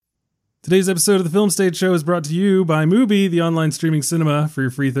Today's episode of the Film Stage Show is brought to you by Mubi, the online streaming cinema. For your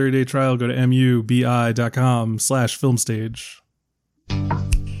free 30-day trial, go to mubi.com/filmstage.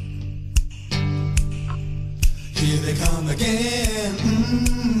 Here they come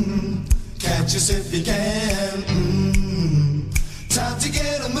again. Catch us if you can. Time to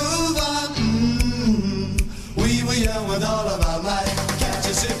get a move on. We were young with all of our might. Catch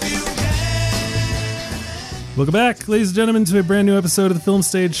us if you can. Welcome back, ladies and gentlemen, to a brand new episode of the Film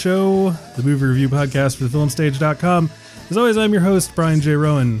Stage Show, the movie review podcast for thefilmstage.com. As always, I'm your host, Brian J.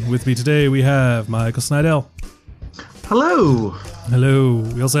 Rowan. With me today, we have Michael Snydell. Hello. Hello.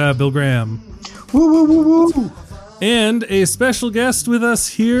 We also have Bill Graham. Woo, woo, woo, woo. And a special guest with us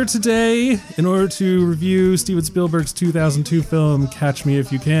here today in order to review Steven Spielberg's 2002 film, Catch Me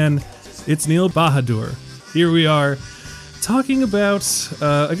If You Can. It's Neil Bahadur. Here we are talking about,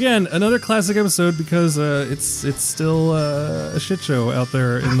 again, another classic episode because it's still a shit show out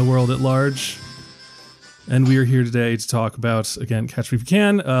there in the world at large. And we are here today to talk about, again, Catch Me If You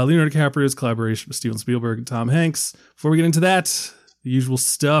Can, Leonardo DiCaprio's collaboration with Steven Spielberg and Tom Hanks. Before we get into that, the usual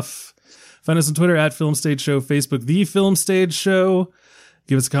stuff. Find us on Twitter at Film Stage Show, Facebook, The Film Stage Show.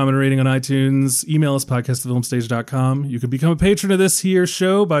 Give us a comment and rating on iTunes. Email us, podcast@thefilmstage.com. You can become a patron of this here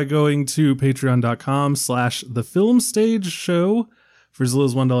show by going to patreon.com/thefilmstageshow for as little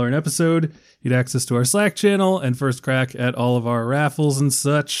as $1 an episode. You get access to our Slack channel and first crack at all of our raffles and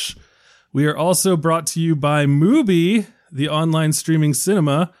such. We are also brought to you by Mubi, the online streaming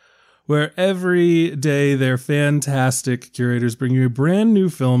cinema, where every day their fantastic curators bring you a brand new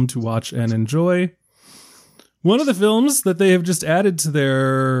film to watch and enjoy. One of the films that they have just added to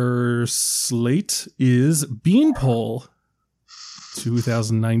their slate is Beanpole,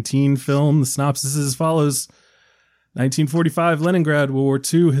 2019 film. The synopsis is as follows. 1945, Leningrad, World War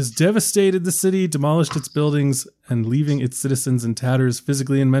II, has devastated the city, demolished its buildings, and leaving its citizens in tatters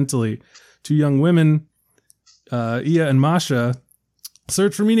physically and mentally. Two young women, Iya and Masha,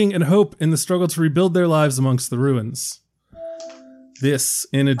 search for meaning and hope in the struggle to rebuild their lives amongst the ruins. This,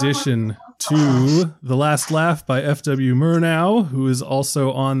 in addition to The Last Laugh by F.W. Murnau, who is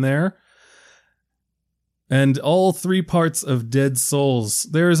also on there, and all three parts of Dead Souls.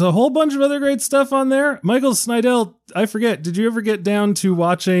 There's a whole bunch of other great stuff on there. Michael Snydell, I forget, did you ever get down to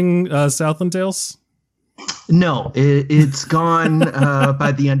watching Southland Tales? No, it's gone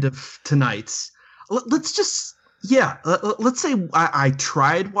by the end of tonight's. Let's just... Yeah, let's say I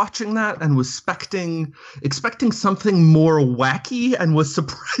tried watching that and was expecting something more wacky and was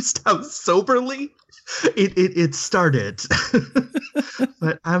surprised how soberly it started.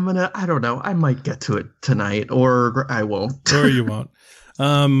 But I don't know, I might get to it tonight or I won't. Or you won't.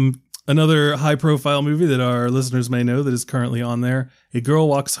 Another high-profile movie that our listeners may know that is currently on there, A Girl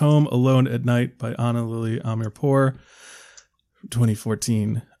Walks Home Alone at Night by Anna Lily Amirpour,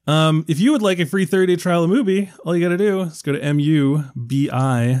 2014. If you would like a free 30-day trial of Mubi, all you got to do is go to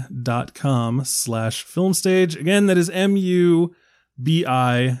mubi.com/filmstage. Again, that is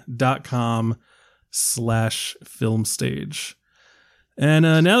mubi.com/filmstage. And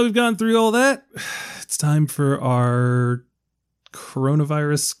now that we've gone through all that, it's time for our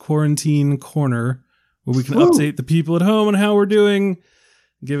coronavirus quarantine corner, where we can update the people at home on how we're doing,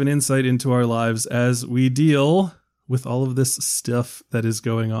 give an insight into our lives as we deal with all of this stuff that is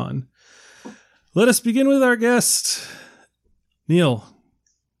going on. Let us begin with our guest, Neil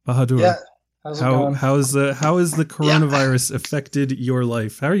Bahadur. Yeah, how's it going? How is the coronavirus affected your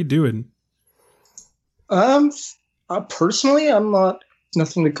life? How are you doing? Personally, I'm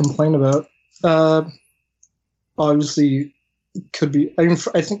nothing to complain about. Obviously, it could be. I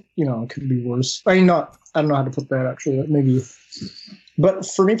think it could be worse. I don't know how to put that actually. Maybe, but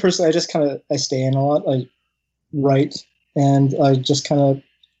for me personally, I stay in a lot. I write, and I just kind of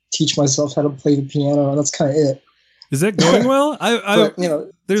teach myself how to play the piano, and that's kind of it. Is that going well? I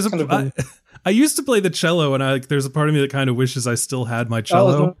used to play the cello, and there's a part of me that kind of wishes I still had my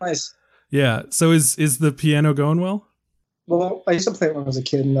cello. Oh, nice. Yeah. So is the piano going well? Well, I used to play it when I was a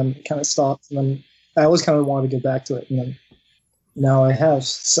kid, and then it kind of stopped, and then I always kind of wanted to get back to it, and then now I have.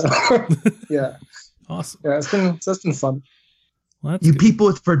 So yeah, awesome. Yeah, it's been fun. Well, you good. People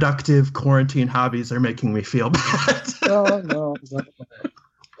with productive quarantine hobbies are making me feel bad. No.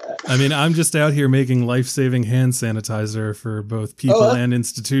 I mean, I'm just out here making life-saving hand sanitizer for both people and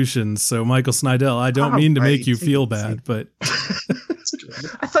institutions. So, Michael Snydell, I don't mean to make you feel bad, but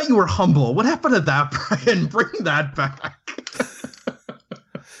I thought you were humble. What happened to that, Brian? Bring that back.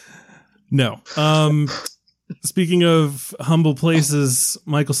 No. Speaking of humble places,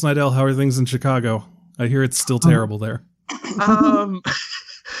 Michael Snydell, how are things in Chicago? I hear it's still terrible there.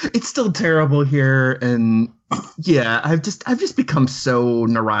 it's still terrible here, and yeah, I've just become so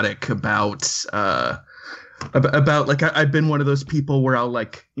neurotic about like I've been one of those people where I'll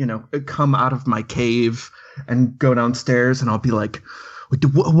like, you know, come out of my cave and go downstairs and I'll be like,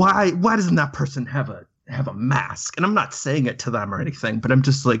 why doesn't that person have a mask? And I'm not saying it to them or anything, but I'm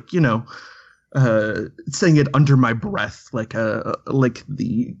just like, you know, saying it under my breath, like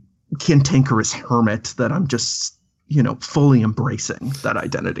the cantankerous hermit that I'm just, you know, fully embracing that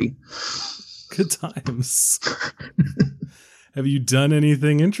identity. Good times. Have you done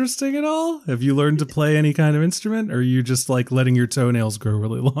anything interesting at all? Have you learned to play any kind of instrument, or are you just like letting your toenails grow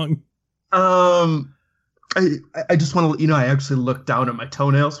really long? I just want to let you know I actually looked down at my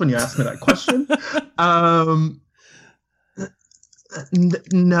toenails when you asked me that question.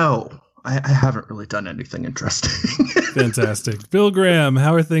 No, I haven't really done anything interesting. Fantastic. Bill Graham,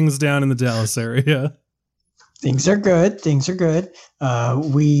 how are things down in the Dallas area? Things are good.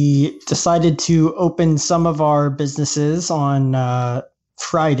 We decided to open some of our businesses on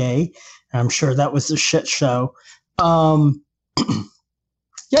Friday. I'm sure that was a shit show. Yeah.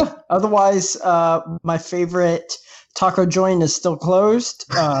 Otherwise, my favorite taco joint is still closed.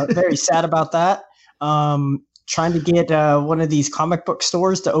 Very sad about that. Trying to get one of these comic book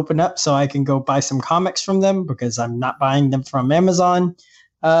stores to open up so I can go buy some comics from them because I'm not buying them from Amazon.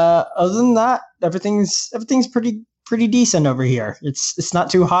 Other than that, everything's pretty decent over here. It's not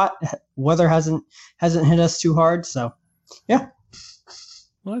too hot. Weather hasn't hit us too hard. So, yeah.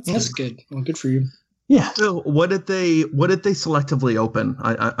 Well, That's good. Well, good for you. Yeah. So what did they selectively open?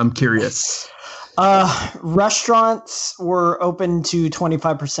 I'm curious. Restaurants were open to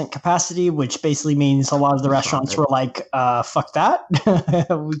 25% capacity, which basically means a lot of the restaurants were like, fuck that.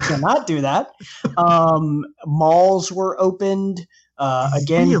 We cannot do that. Malls were opened,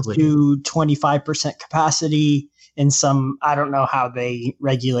 again, Really? to 25% capacity in some, I don't know how they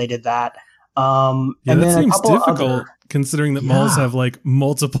regulated that. Yeah, and that then a seems couple difficult considering that malls have like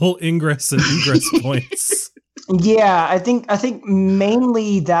multiple ingress and egress points. Yeah, I think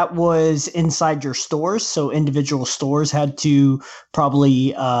mainly that was inside your stores. So individual stores had to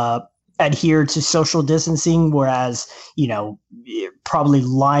probably adhere to social distancing, whereas, you know, probably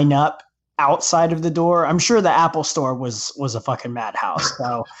line up outside of the door. I'm sure the Apple store was a fucking madhouse.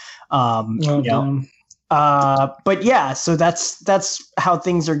 So, you know, but yeah, so that's how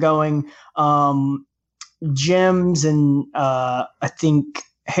things are going. Gyms and I think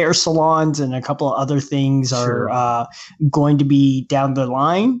hair salons and a couple of other things are going to be down the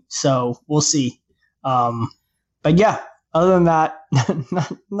line. So we'll see. But yeah, other than that,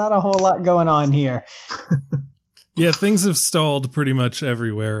 not a whole lot going on here. Yeah, things have stalled pretty much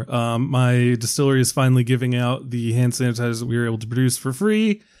everywhere. My distillery is finally giving out the hand sanitizer that we were able to produce for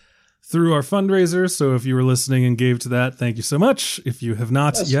free through our fundraiser. So if you were listening and gave to that, thank you so much. If you have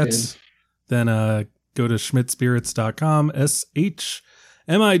not That's yet, good. then go to schmidtspirits.com,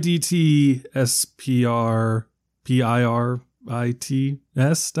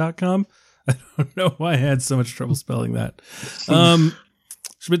 schmidtspirits.com. I don't know why I had so much trouble spelling that.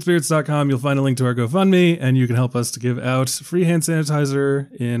 schmidtspirits.com, you'll find a link to our GoFundMe, and you can help us to give out free hand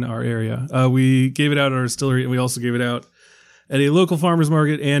sanitizer in our area. We gave it out at our distillery, and we also gave it out at a local farmer's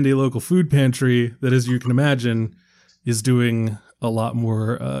market and a local food pantry that, as you can imagine, is doing a lot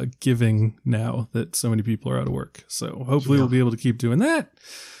more giving now that so many people are out of work. So hopefully we'll be able to keep doing that.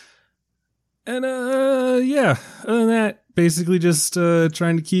 And yeah, other than that, basically just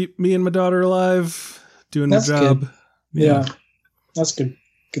trying to keep me and my daughter alive, doing That's the job. good. Yeah, that's good.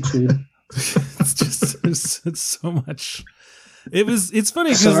 Good for you. It's just it's so much. It's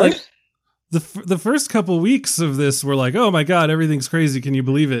funny because Sorry? like the first couple weeks of this were like, oh my god, everything's crazy, can you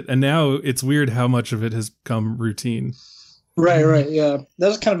believe it? And now it's weird how much of it has become routine. Right. Yeah, that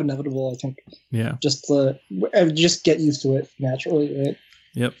was kind of inevitable, I think. Yeah. Just get used to it naturally, right?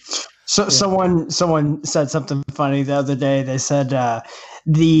 Yep. So someone said something funny the other day. They said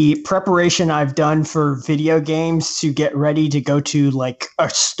the preparation I've done for video games to get ready to go to like a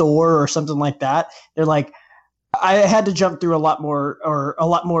store or something like that. They're like, I had to jump through a lot more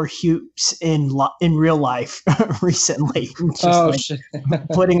hoops in real life recently. Just Shit.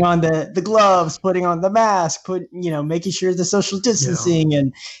 putting on the gloves, putting on the mask, making sure the social distancing,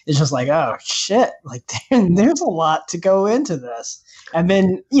 and it's just like, oh shit, like there's a lot to go into this. And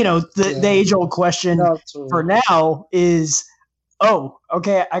then the age old question for now is, oh,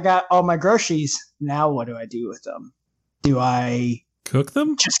 okay, I got all my groceries. Now what do I do with them? Do I Cook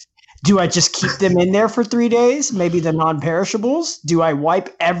them? Do I just keep them in there for 3 days? Maybe the non-perishables? Do I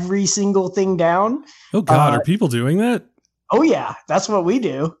wipe every single thing down? Oh God, are people doing that? Oh yeah, that's what we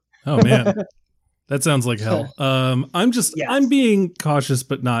do. Oh man, That sounds like hell. I'm being cautious,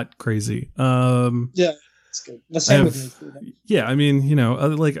 but not crazy. Yeah, it's good. The same with me. Yeah, I mean, you know,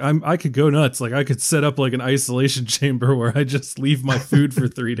 like I could go nuts. Like I could set up like an isolation chamber where I just leave my food for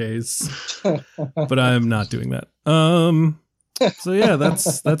 3 days, but I'm not doing that. So yeah,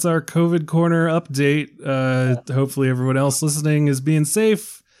 that's our COVID corner update. Hopefully everyone else listening is being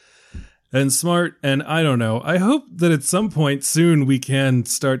safe and smart. And I don't know. I hope that at some point soon we can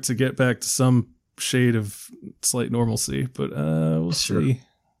start to get back to some shade of slight normalcy, but we'll see.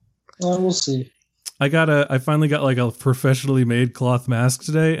 We'll see. I finally got like a professionally made cloth mask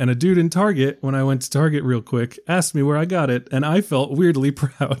today, and a dude in Target, when I went to Target real quick, asked me where I got it, and I felt weirdly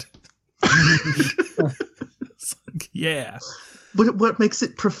proud. It's like, yeah. What makes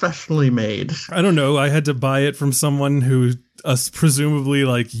it professionally made? I don't know. I had to buy it from someone who presumably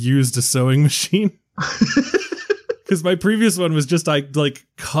like used a sewing machine. Because my previous one was just I like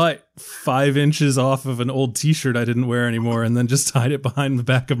cut 5 inches off of an old T-shirt I didn't wear anymore, and then just tied it behind the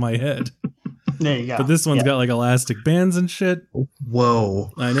back of my head. There you go. But this one's got like elastic bands and shit.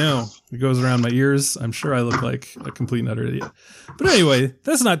 Whoa. I know. It goes around my ears. I'm sure I look like a complete nutter idiot. But anyway,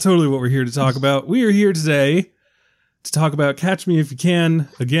 that's not totally what we're here to talk about. We are here today to talk about Catch Me If You Can.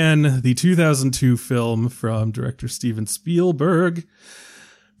 Again, the 2002 film from director Steven Spielberg,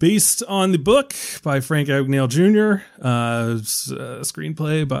 based on the book by Frank Abagnale Jr.,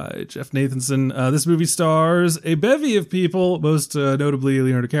 screenplay by Jeff Nathanson. This movie stars a bevy of people, most notably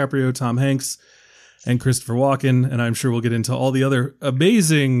Leonardo DiCaprio, Tom Hanks, and Christopher Walken. And I'm sure we'll get into all the other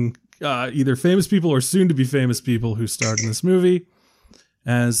amazing, either famous people or soon-to-be famous people who starred in this movie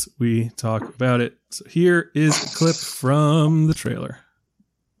as we talk about it. So here is a clip from the trailer.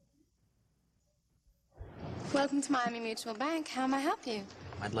 Welcome to Miami Mutual Bank. How may I help you?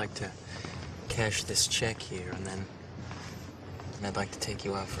 I'd like to cash this check here, and then I'd like to take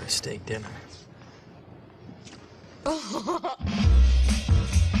you out for a steak dinner. Are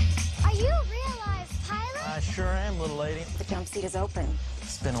you a realized pilot? I sure am, little lady. The jump seat is open.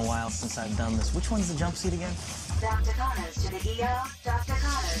 It's been a while since I've done this. Which one's the jump seat again? Dr. Connors to the ER. Dr.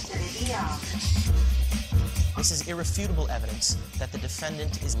 Connors to the ER. This is irrefutable evidence that the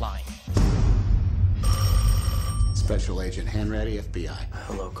defendant is lying. Special Agent Hanratty, FBI.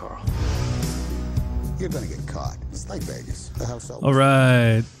 Hello, Carl. You're gonna get caught. It's like Vegas. The house All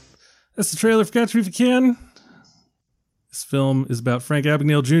right. That's the trailer for Catch Me If You Can. This film is about Frank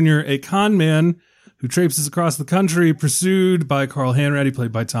Abagnale Jr., a con man who traipses across the country, pursued by Carl Hanratty,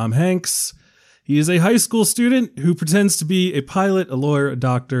 played by Tom Hanks. He is a high school student who pretends to be a pilot, a lawyer, a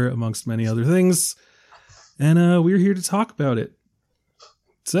doctor, amongst many other things. And we're here to talk about it.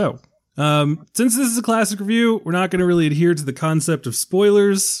 So, since this is a classic review, we're not going to really adhere to the concept of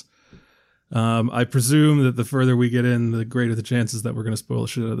spoilers. I presume that the further we get in, the greater the chances that we're going to spoil the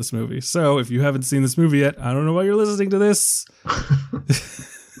shit out of this movie. So if you haven't seen this movie yet, I don't know why you're listening to this.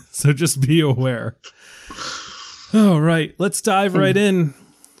 So just be aware. All right, let's dive right in.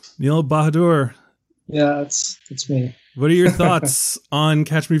 Neil Bahadur. Yeah, it's me. What are your thoughts on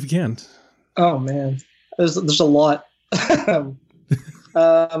Catch Me If You Can? Oh man, there's a lot. It's a.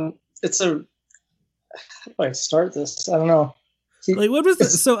 How do I start this? I don't know. Like, what was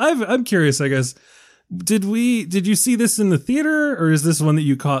this? So I'm curious, I guess. Did you see this in the theater, or is this one that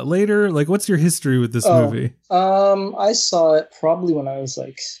you caught later? Like, what's your history with this movie? I saw it probably when I was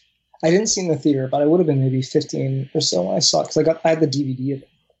like, I didn't see it in the theater, but I would have been maybe 15 or so when I saw it, because I had the DVD of it.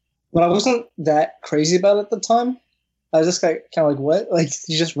 But I wasn't that crazy about it at the time. I was just kind of like, what? Like,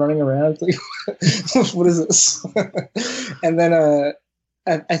 he's just running around. Like, what is this? And then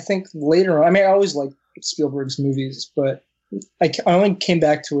I think later on, I mean, I always liked Spielberg's movies, but I only came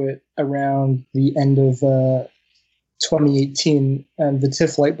back to it around the end of 2018, and the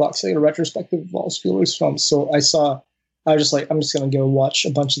TIFF Lightbox, like a retrospective of all Spielberg's films. So I was just like, I'm just going to go watch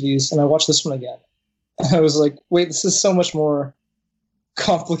a bunch of these. And I watched this one again. And I was like, wait, this is so much more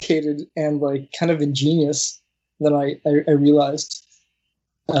complicated and like kind of ingenious than I realized.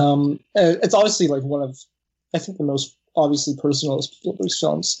 It's obviously like one of, I think, the most obviously personal of Spielberg's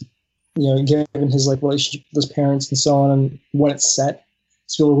films. You know, given his like relationship with his parents and so on, and when it's set,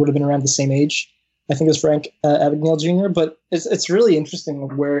 Spielberg would have been around the same age, I think, as Frank Abagnale Jr. But it's really interesting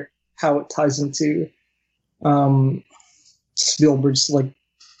how it ties into Spielberg's like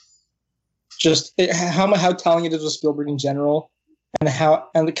just how telling it is with Spielberg in general, and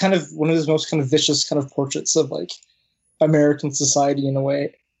the kind of one of his most kind of vicious kind of portraits of like American society in a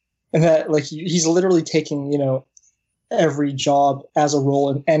way, and that like he's literally taking, you know, every job as a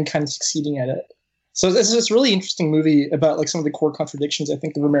role and kind of succeeding at it. So it's this really interesting movie about like some of the core contradictions, I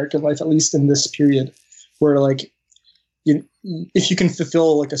think, of American life, at least in this period, where like if you can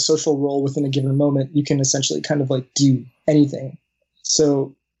fulfill like a social role within a given moment, you can essentially kind of like do anything.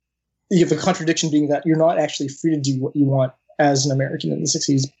 So you have the contradiction being that you're not actually free to do what you want as an American in the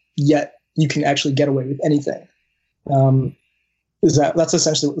 60s, yet you can actually get away with anything. That's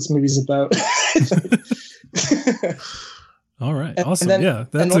essentially what this movie is about. All right. Awesome.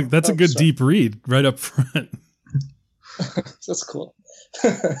 That's a good deep read right up front. That's cool.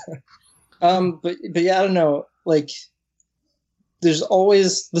 But yeah, I don't know. Like, there's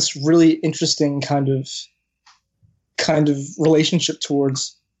always this really interesting kind of relationship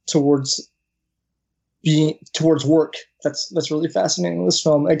towards work. That's really fascinating in this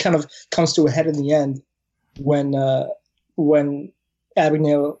film. It kind of comes to a head in the end when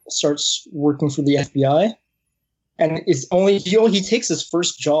Abagnale starts working for the FBI, and it's only he takes his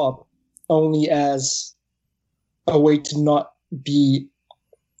first job only as a way to not be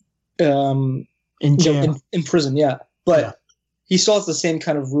in jail. In prison. Yeah, but he still has the same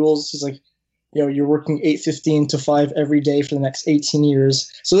kind of rules. He's like, you're working 8:15 to 5 every day for the next 18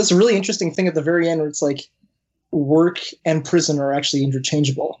 years. So that's a really interesting thing at the very end where it's like work and prison are actually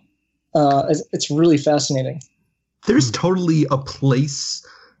interchangeable. It's really fascinating. There's totally a place,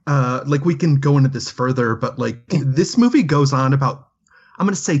 like we can go into this further, but like this movie goes on about, I'm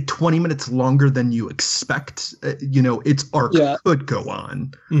going to say 20 minutes longer than you expect. Its arc could go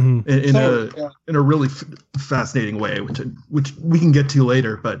on in a really fascinating way, which we can get to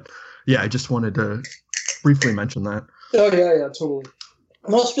later. But yeah, I just wanted to briefly mention that. Oh yeah, totally.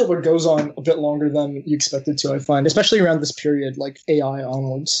 Most Spielberg goes on a bit longer than you expected to, I find, especially around this period, like AI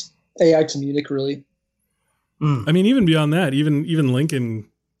onwards. AI to Munich, really. I mean, even beyond that, even Lincoln.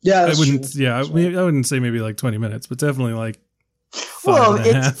 Yeah, I wouldn't. True. Yeah, I wouldn't say maybe like 20 minutes, but definitely like.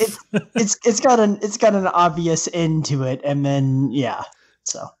 It's got an obvious end to it, and then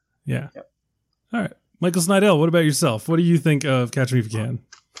so yeah. Yep. All right, Michael Snydell, what about yourself? What do you think of Catch Me If You Can?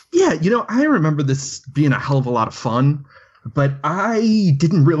 Yeah, I remember this being a hell of a lot of fun, but I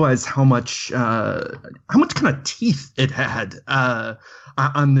didn't realize how much kind of teeth it had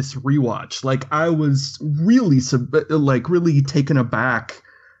on this rewatch. Like, I was really really taken aback.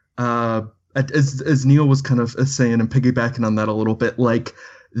 As Neil was kind of saying and piggybacking on that a little bit, like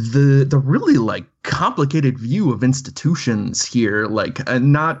the really like complicated view of institutions here. Like,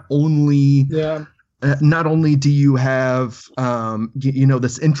 not only do you have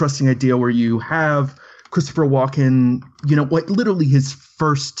this interesting idea where you have Christopher Walken, literally his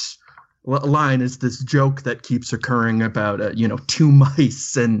first line is this joke that keeps occurring about two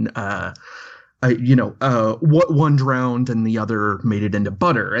mice and what one drowned and the other made it into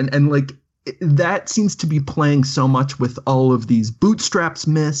butter, and like that seems to be playing so much with all of these bootstraps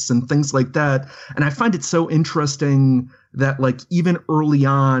myths and things like that. And I find it so interesting that, like, even early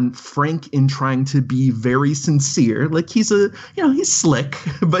on, Frank, in trying to be very sincere, like he's slick,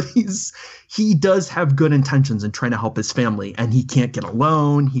 but he does have good intentions in trying to help his family, and he can't get a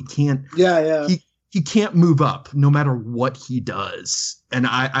loan. He can't. He can't move up no matter what he does. And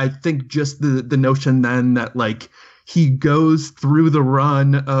I think just the notion then that like he goes through the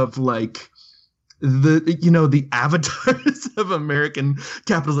run of like the avatars of American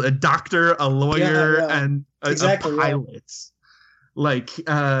capitalism, a doctor, a lawyer, and a pilot. Like,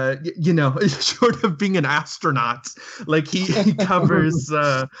 short of being an astronaut, like he covers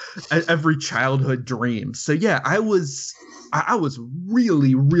every childhood dream. So yeah, I was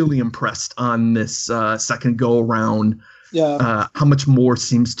really, really impressed on this second go around. Yeah, how much more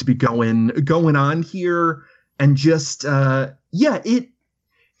seems to be going on here, and just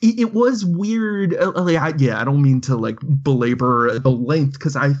it was weird. I don't mean to like belabor the length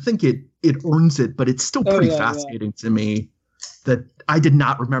because I think it earns it, but it's still pretty fascinating to me that I did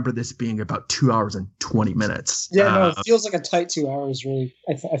not remember this being about 2 hours and 20 minutes. Yeah, no, it feels like a tight 2 hours, really.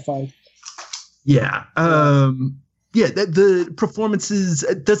 I find. Yeah. The performances.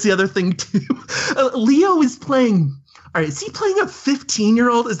 That's the other thing too. Leo is playing. All right, is he playing a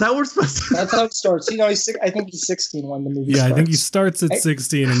 15-year-old? Is that what we're supposed to? That's how it starts. I think he's 16 when the movie starts. I think he starts at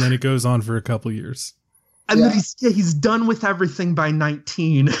 16 and then it goes on for a couple years. And then he's done with everything by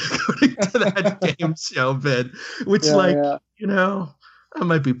 19, according to that game show bit. Which, I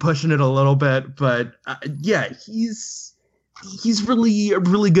might be pushing it a little bit, but he's really,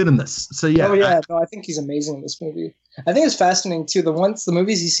 really good in this. So yeah. Oh yeah, I think he's amazing in this movie. I think it's fascinating too. The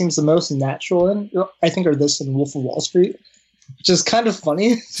movies he seems the most natural in, I think, are this and Wolf of Wall Street. which is kind of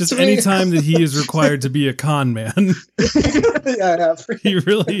funny. Just any time that he is required to be a con man, yeah, he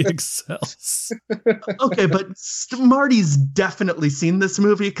really excels. Okay, but Marty's definitely seen this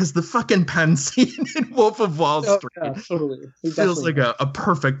movie because the fucking pen scene in Wolf of Wall Street totally. feels like a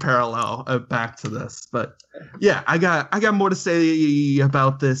perfect parallel back to this. But yeah, I got more to say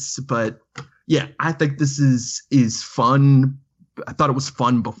about this, but yeah, I think this is fun. I thought it was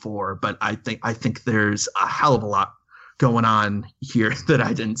fun before, but I think there's a hell of a lot going on here that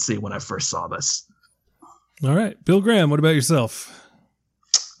I didn't see when I first saw this. All right, Bill Graham, what about yourself?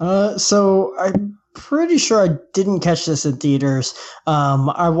 So I'm pretty sure I didn't catch this in theaters.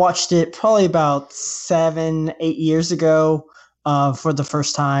 I watched it probably about 7-8 years ago for the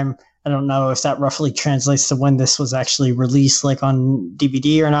first time. I don't know if that roughly translates to when this was actually released, like on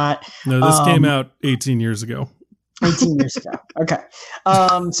DVD or not. No, this came out 18 years ago. 18 years ago. Okay.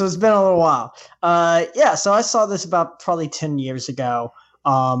 So it's been a little while. Yeah, so I saw this about probably 10 years ago.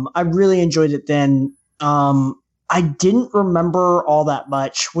 I really enjoyed it then. I didn't remember all that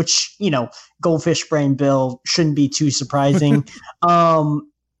much, which, Goldfish Brain Bill shouldn't be too surprising.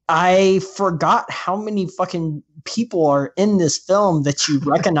 I forgot how many fucking people are in this film that you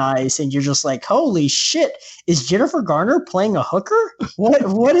recognize, and you're just like, holy shit, is Jennifer Garner playing a hooker?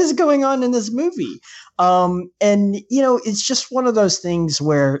 What is going on in this movie? And it's just one of those things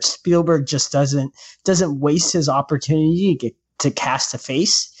where Spielberg just doesn't waste his opportunity to cast a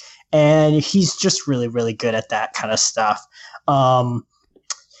face, and he's just really, really good at that kind of stuff.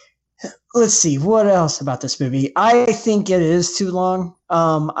 Let's see, what else about this movie? I think it is too long.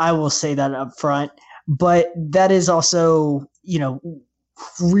 I will say that up front, but that is also,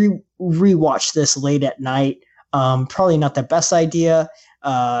 rewatch this late at night. Probably not the best idea,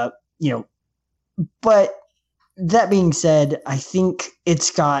 but that being said, I think it's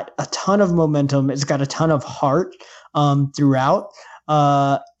got a ton of momentum. It's got a ton of heart throughout.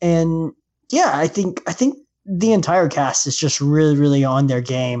 And yeah, I think the entire cast is just really, really on their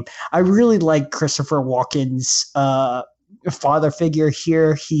game. I really like Christopher Walken's father figure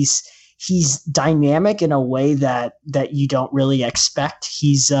here. He's dynamic in a way that you don't really expect.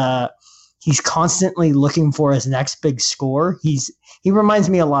 He's constantly looking for his next big score. He reminds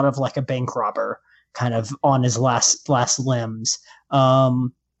me a lot of like a bank robber, kind of on his last limbs.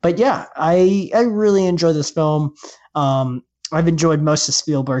 But yeah, I really enjoy this film. I've enjoyed most of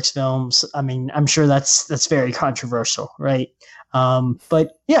Spielberg's films. I mean, I'm sure that's very controversial, right?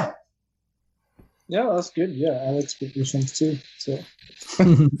 But yeah. Yeah, that's good. Yeah, I like Spielberg's films too. So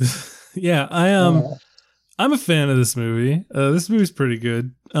yeah, I'm a fan of this movie. This movie's pretty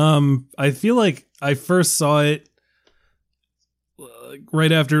good. I feel like I first saw it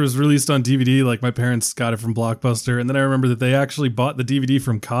right after it was released on DVD. Like my parents got it from Blockbuster, and then I remember that they actually bought the DVD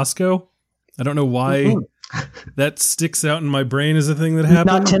from Costco. I don't know why that sticks out in my brain as a thing that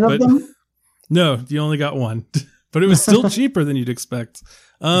happened. Not 10 of them? No, you only got one, but it was still cheaper than you'd expect.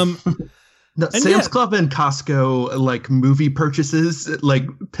 No, Sam's Club and Costco, like movie purchases, like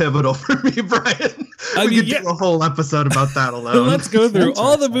pivotal for me, Brian. We could do a whole episode about that alone. Let's go through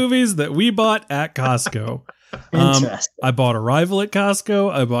all the movies that we bought at Costco. I bought Arrival at Costco.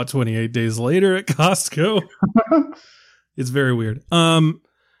 I bought 28 Days Later at Costco. It's very weird.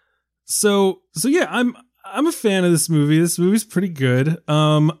 So yeah, I'm a fan of this movie. This movie's pretty good.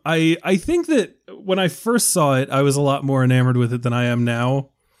 I think that when I first saw it, I was a lot more enamored with it than I am now.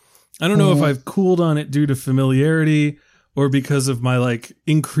 I don't know if I've cooled on it due to familiarity or because of my like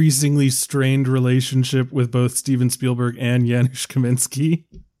increasingly strained relationship with both Steven Spielberg and Janusz Kaminski.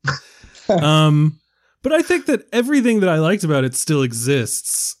 But I think that everything that I liked about it still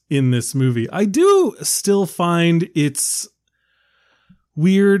exists in this movie. I do still find its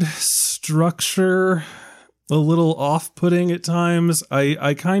weird structure a little off-putting at times.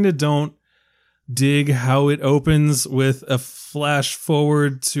 I kind of don't dig how it opens with a flash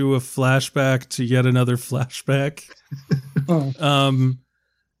forward to a flashback to yet another flashback.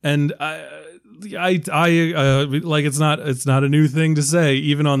 And I like it's not a new thing to say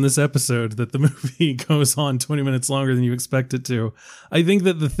even on this episode that the movie goes on 20 minutes longer than you expect it to. I think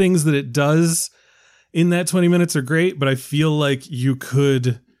that the things that it does in that 20 minutes are great, but I feel like you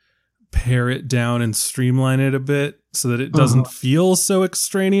could pare it down and streamline it a bit so that it doesn't feel so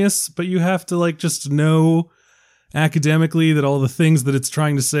extraneous, but you have to like just know academically that all the things that it's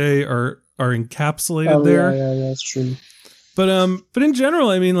trying to say are encapsulated there. Yeah, that's true. But in general,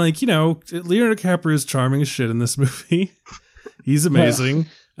 I mean, like, Leonardo DiCaprio is charming as shit in this movie. He's amazing.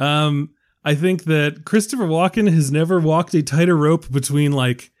 Yeah. I think that Christopher Walken has never walked a tighter rope between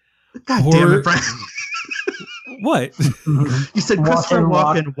like God damn it, Brian. What? You said Christopher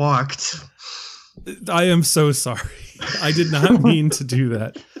Walken walked. I am so sorry. I did not mean to do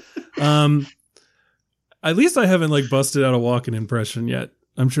that. At least I haven't like busted out a Walken impression yet.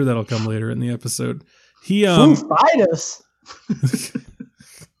 I'm sure that'll come later in the episode. He fight us.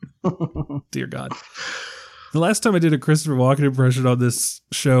 Dear God. The last time I did a Christopher Walken impression on this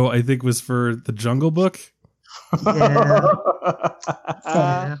show, I think was for The Jungle Book. Yeah.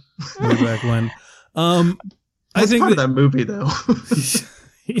 Way back when. I think part of that movie though.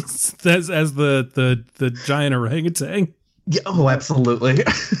 That's as the giant orangutan. Yeah, oh, absolutely.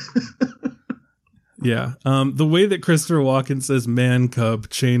 Yeah. The way that Christopher Walken says "man cub"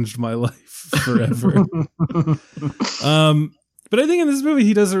 changed my life forever. But I think in this movie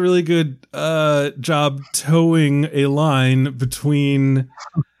he does a really good job towing a line between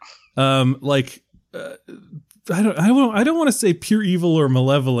I don't want to say pure evil or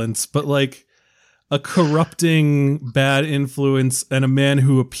malevolence, but like a corrupting bad influence and a man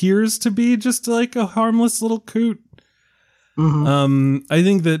who appears to be just like a harmless little coot. Mm-hmm. I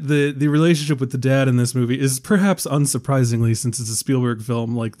think that the relationship with the dad in this movie is perhaps unsurprisingly, since it's a Spielberg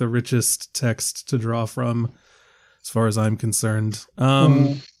film, like the richest text to draw from, as far as I'm concerned.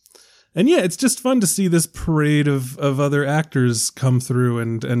 And yeah, it's just fun to see this parade of other actors come through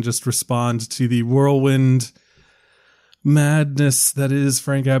and just respond to the whirlwind madness that is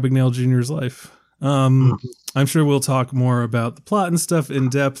Frank Abagnale Jr.'s life. I'm sure we'll talk more about the plot and stuff in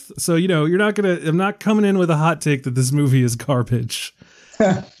depth. So, I'm not coming in with a hot take that this movie is garbage.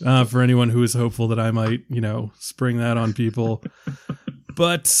 For anyone who is hopeful that I might, spring that on people.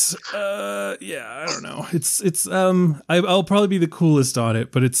 But, I don't know. I'll probably be the coolest on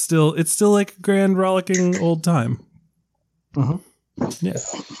it, but it's still like a grand rollicking old time. Yeah.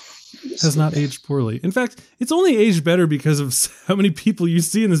 Has not aged poorly. In fact, it's only aged better because of how many people you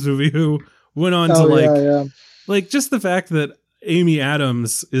see in this movie who went on to like just the fact that Amy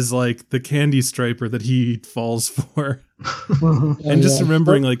Adams is like the candy striper that he falls for. And just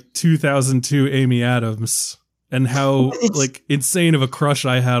remembering like 2002 Amy Adams and how like insane of a crush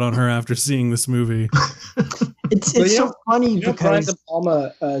I had on her after seeing this movie. It's so funny because Brian De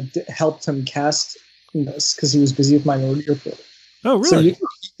Palma helped him cast this because he was busy with Minority Report. Oh, really? So he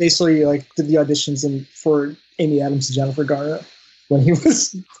basically like did the auditions for Amy Adams and Jennifer Garner when he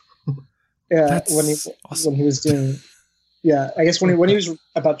was when he was doing I guess when he was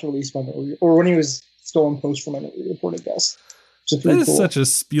about to release Minority, or when he was still in post for Minority Report, I guess. That is such a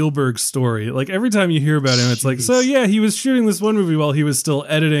Spielberg story. Like every time you hear about him, it's like, so yeah, he was shooting this one movie while he was still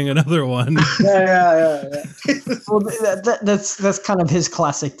editing another one. Yeah. Well, that's kind of his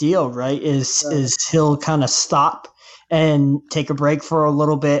classic deal, right? Is he'll kind of stop and take a break for a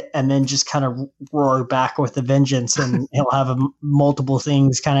little bit and then just kind of roar back with a vengeance, and he'll have multiple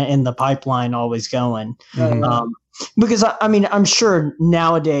things kind of in the pipeline always going. Because I'm sure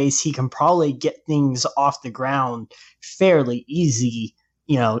nowadays he can probably get things off the ground fairly easy,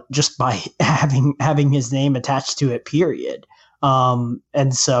 just by having his name attached to it, period.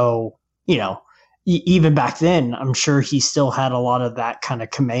 And so, even back then, I'm sure he still had a lot of that kind of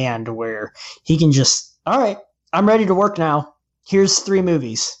command where he can just, all right, I'm ready to work now. Here's 3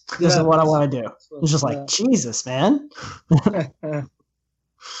 movies. This is what I want to do. It's just like, Jesus, man.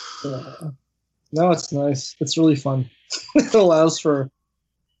 No, it's nice. It's really fun. It allows for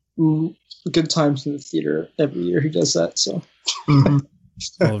good times in the theater every year. He does that. So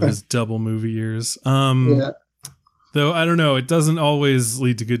all of his double movie years. Though I don't know, it doesn't always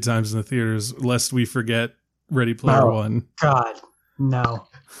lead to good times in the theaters, lest we forget Ready Player One. God, no.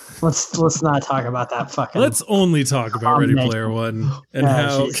 Let's not talk about that fucking. Let's only talk about Ready Player One and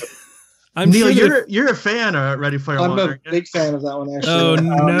how. I'm Neil, sure you're a fan of Ready Player One. I'm a big fan of that one, actually. Oh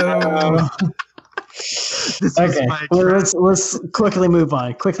no. Okay, let's quickly move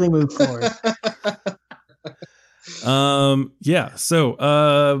on. Quickly move forward.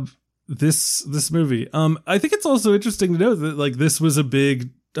 So this movie. I think it's also interesting to know that like this was a big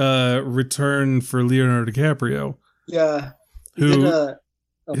return for Leonardo DiCaprio. Yeah. Who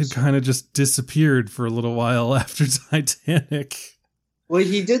had kind of just disappeared for a little while after Titanic. Well,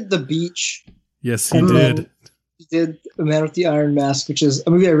 he did The Beach. Yes, he did. He did The Man with the Iron Mask, which is a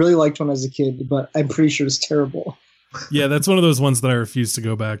movie I really liked when I was a kid, but I'm pretty sure it's terrible. Yeah, that's one of those ones that I refuse to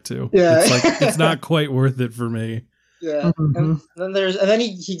go back to. Yeah. It's like it's not quite worth it for me. Yeah. And then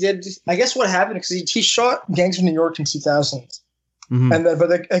he did, I guess what happened, because he shot Gangs of New York in 2000. And then,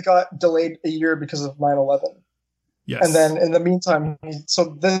 but it got delayed a year because of 9/11. Yes. And then in the meantime,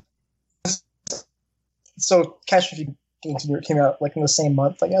 so Catch Me If You Gangs of New York came out like in the same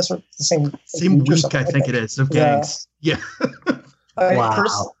month, I guess, or the same week, I think it is, of Gangs. Yeah.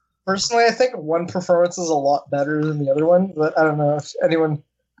 Wow. Personally, I think one performance is a lot better than the other one, but I don't know if anyone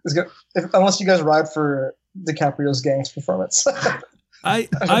is going to, unless you guys ride for DiCaprio's Gangs performance.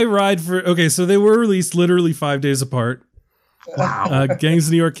 I ride for. Okay, so they were released literally 5 days apart. Wow. Gangs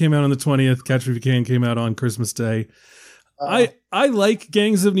of New York came out on the 20th. Catch Me If You Can came out on Christmas Day. I like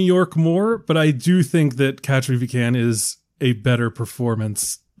Gangs of New York more, but I do think that Catch Me If You Can is a better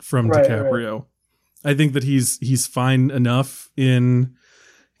performance from DiCaprio. Right. I think that he's fine enough in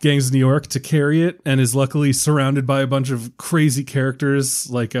Gangs of New York to carry it, and is luckily surrounded by a bunch of crazy characters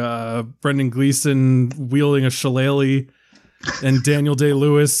like Brendan Gleeson wielding a shillelagh and Daniel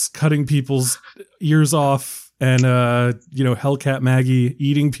Day-Lewis cutting people's ears off, and Hellcat Maggie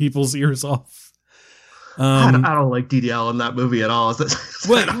eating people's ears off. I don't like DDL in that movie at all.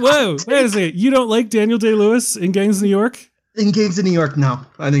 Wait a second. You don't like Daniel Day-Lewis in Gangs of New York? In Gangs of New York, no.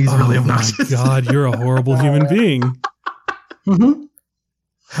 I think he's really obnoxious. Oh my God, you're a horrible human being. Mm-hmm.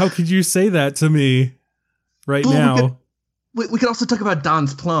 How could you say that to me now? We could also talk about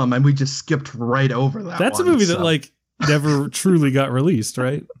Don's Plum, and we just skipped right over that. That's a movie that never truly got released,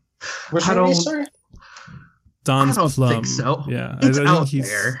 right? Which movie, sir? Don's Plum. I don't think so. Yeah, it's out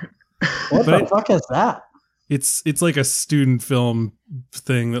there. What the fuck is that? It's like a student film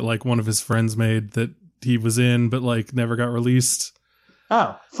thing that like one of his friends made that he was in, but like never got released.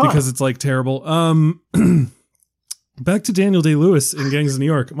 Oh, fun. Because it's like terrible. Back to Daniel Day-Lewis in Gangs of New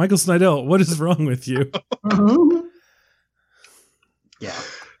York. Michael Snydell, what is wrong with you? Mm-hmm. Yeah.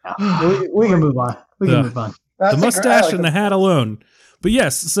 We can move on. Move on. The mustache and the hat alone. But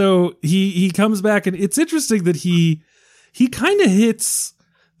yes, so he comes back, and it's interesting that he kind of hits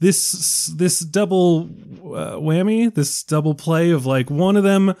this double whammy, this double play of like, one of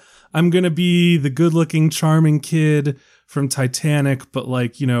them, I'm going to be the good-looking, charming kid from Titanic, but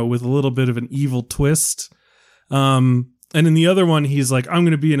like, with a little bit of an evil twist. And in the other one, he's like, I'm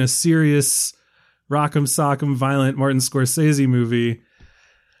going to be in a serious rock'em sock'em violent Martin Scorsese movie.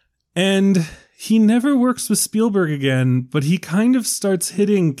 And he never works with Spielberg again, but he kind of starts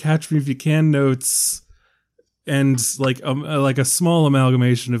hitting Catch Me If You Can notes and like a small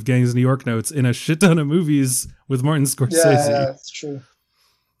amalgamation of Gangs of New York notes in a shit ton of movies with Martin Scorsese. Yeah, that's true.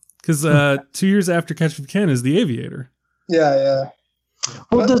 Because 2 years after Catch Me If You Can is The Aviator. Yeah.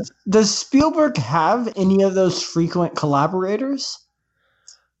 Well, does Spielberg have any of those frequent collaborators?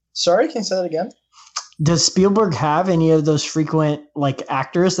 Sorry, can you say that again? Does Spielberg have any of those frequent like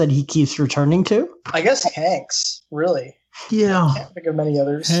actors that he keeps returning to? I guess Hanks, really. Yeah. I can't think of many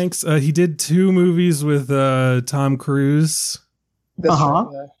others. Hanks, he did 2 movies with Tom Cruise. That's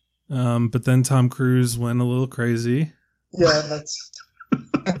right, yeah. But then Tom Cruise went a little crazy. Yeah, that's...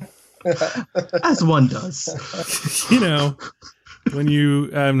 As one does.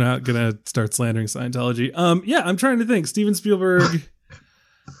 When I'm not gonna start slandering Scientology. I'm trying to think. Steven Spielberg.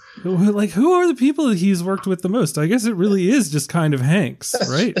 Who are the people that he's worked with the most? I guess it really is just kind of Hanks,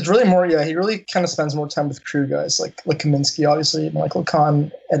 right? It's really more. Yeah, he really kind of spends more time with crew guys like Kaminsky, obviously, and Michael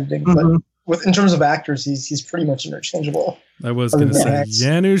Kahn editing. Mm-hmm. But in terms of actors, he's pretty much interchangeable. I was gonna say Hanks.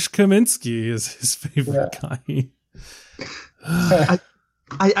 Janusz Kaminski is his favorite guy.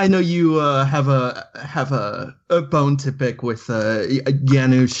 I know you have a bone to pick with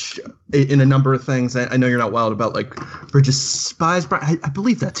Janusz in a number of things. I know you're not wild about like Bridge of Spies, but I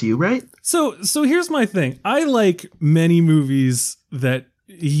believe that's you, right? So here's my thing. I like many movies that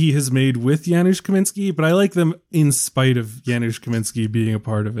he has made with Janusz Kaminski, but I like them in spite of Janusz Kaminski being a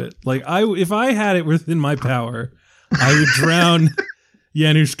part of it. Like if I had it within my power, I would drown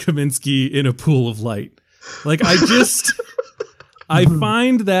Janusz Kaminski in a pool of light. Like I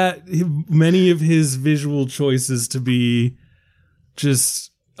find that many of his visual choices to be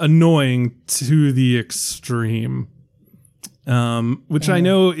just annoying to the extreme. Which I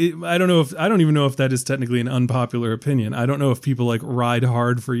know, I don't even know if that is technically an unpopular opinion. I don't know if people like ride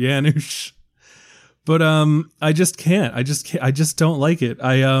hard for Janusz, but I just can't. I just don't like it.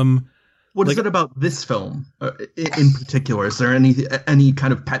 What is it about this film in particular? Is there any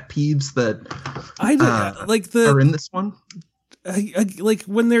kind of pet peeves that are in this one? Like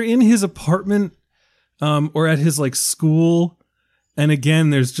when they're in his apartment or at his like school, and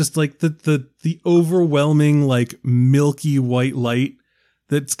again there's just like the overwhelming like milky white light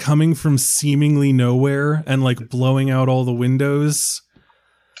that's coming from seemingly nowhere and like blowing out all the windows.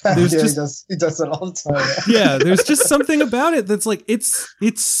 He does that all the time. Yeah, there's just something about it that's like it's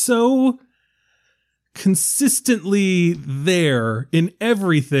so consistently there in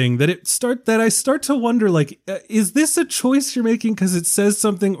everything that I start to wonder, like, is this a choice you're making because it says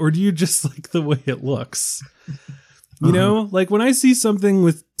something, or do you just like the way it looks? You know, like when I see something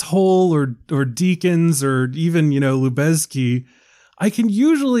with Toll or Deakins or even, Lubezki, I can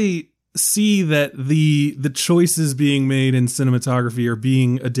usually see that the choices being made in cinematography are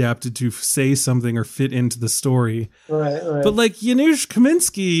being adapted to say something or fit into the story. Right. But like Janusz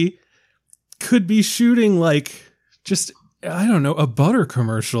Kaminski could be shooting like just, I don't know, a butter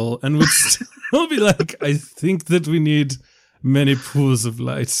commercial and would still be like, I think that we need many pools of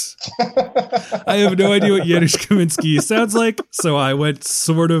light. I have no idea what Janusz Kaminski sounds like, so I went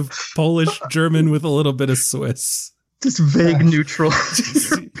sort of Polish German with a little bit of Swiss. Just vague neutral.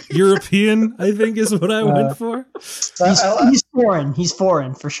 European, I think, is what I went for. He's foreign. He's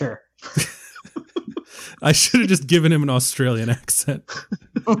foreign for sure. I should have just given him an Australian accent.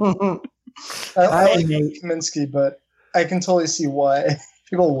 I like Kaminski, but I can totally see why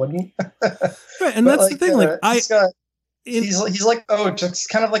people wouldn't. Right, and that's the thing. Like he's like just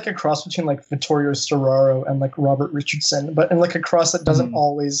kind of like a cross between like Vittorio Storaro and like Robert Richardson, but in like a cross that doesn't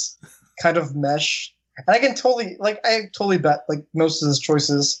always kind of mesh. And I totally bet like most of his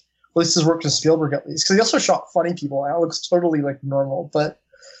choices, at least his work with Spielberg at least, because he also shot funny people and it looks totally like normal. But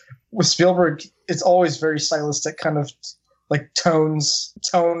with Spielberg, it's always very stylistic, kind of like tone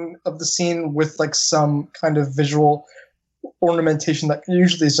of the scene with like some kind of visual ornamentation that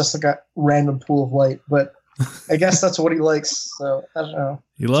usually is just like a random pool of light. But I guess that's what he likes. So I don't know.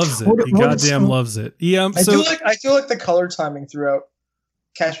 He loves it. He goddamn loves it. Yeah. I do like the color timing throughout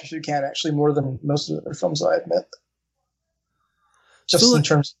Catch Me If You Can actually more than most of their films, I admit. Just so in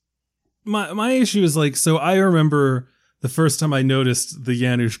terms. My issue is like, so I remember the first time I noticed the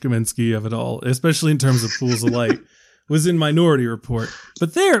Janusz Kaminski of it all, especially in terms of pools of light, was in Minority Report.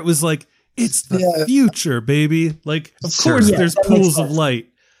 But there it was like, it's the future, baby. Like, of course there's pools of light.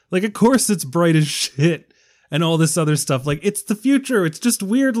 Like, of course it's bright as shit and all this other stuff. Like, it's the future. It's just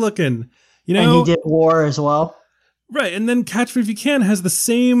weird looking. You know? And he did War as well. Right. And then Catch Me If You Can has the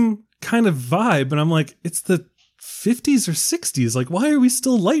same kind of vibe. And I'm like, it's the 50s or 60s. Like, why are we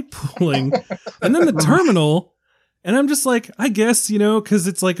still light pooling? And then the Terminal. And I'm just like, I guess, you know, because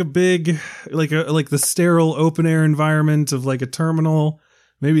it's like a big, like the sterile open air environment of like a terminal.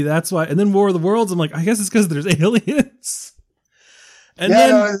 Maybe that's why. And then War of the Worlds, I'm like, I guess it's because there's aliens. And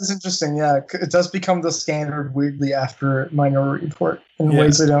it's interesting. Yeah, it does become the standard weirdly after Minority Report in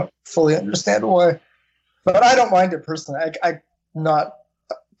ways I don't fully understand why. But I don't mind it personally. I'm not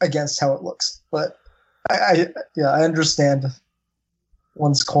against how it looks, but I understand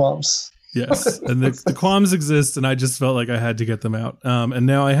one's qualms. Yes, and the qualms exist, and I just felt like I had to get them out. And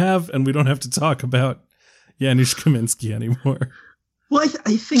now I have, and we don't have to talk about Janusz Kaminski anymore. Well,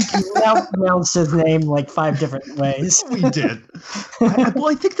 I think we now pronounced his name like 5 different ways. We did.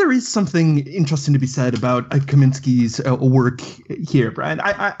 I think there is something interesting to be said about Kaminski's work here, Brian.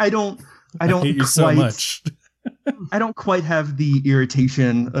 I don't hate you so much. I don't quite have the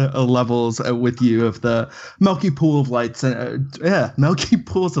irritation levels with you of the milky pool of lights. Milky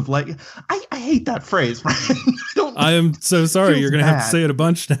pools of light. I hate that phrase, Brian. I am so sorry. You're going to have to say it a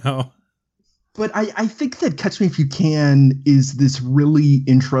bunch now. But I think that Catch Me If You Can is this really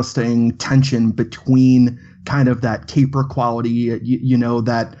interesting tension between kind of that caper quality,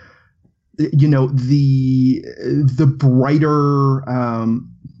 the brighter,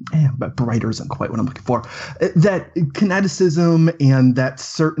 but brighter isn't quite what I'm looking for. That kineticism and that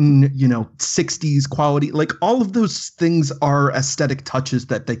certain, 60s quality, like all of those things are aesthetic touches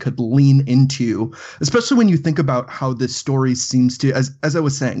that they could lean into, especially when you think about how this story seems to, as I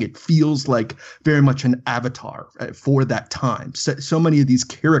was saying, it feels like very much an avatar for that time. So many of these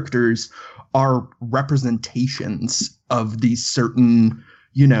characters are representations of these certain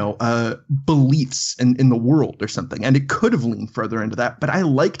beliefs in the world or something. And it could have leaned further into that, but I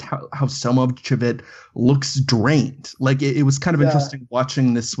liked how so much of it looks drained. Like it was kind of interesting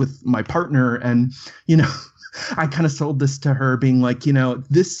watching this with my partner, and, I kind of sold this to her being like,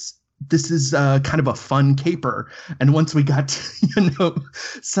 this is kind of a fun caper. And once we got to,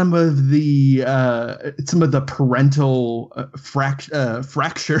 some of the parental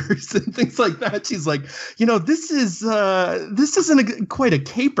fractures and things like that, she's like, this isn't quite a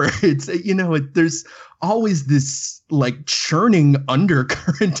caper. It's, there's always this like churning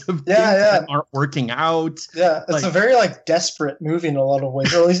undercurrent of things that aren't working out. Yeah, it's a very like desperate movie in a lot of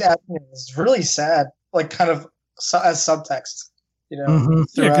ways, or at least it's really sad, like kind of as subtext. Yeah,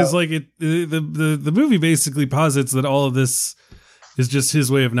 because like the movie basically posits that all of this is just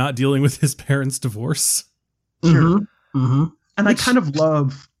his way of not dealing with his parents' divorce. Sure. Mm-hmm. And I kind of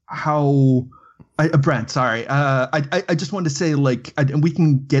love how Brent, sorry. I just wanted to say, like, and we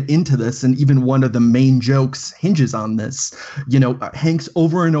can get into this, and even one of the main jokes hinges on this. Hank's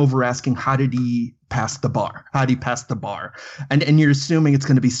over and over asking, how did he pass the bar? How do you pass the bar? And you're assuming it's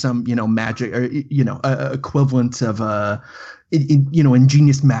going to be some, magic or, equivalent of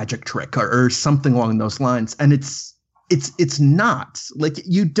ingenious magic trick or something along those lines. And it's not. Like,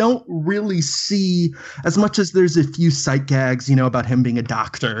 you don't really see, as much as there's a few sight gags, about him being a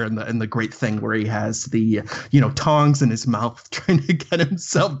doctor and the great thing where he has the, tongs in his mouth trying to get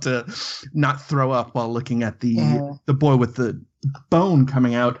himself to not throw up while looking at the boy with the bone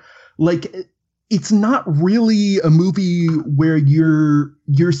coming out. Like, it's not really a movie where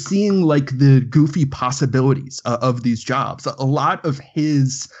you're seeing like the goofy possibilities of these jobs. A lot of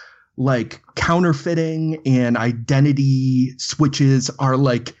his like counterfeiting and identity switches are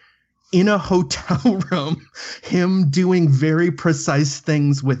like in a hotel room, him doing very precise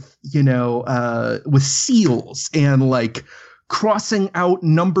things with seals and like crossing out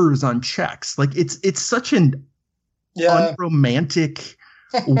numbers on checks. Like it's such an unromantic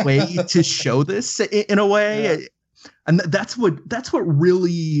way to show this in a way. And that's what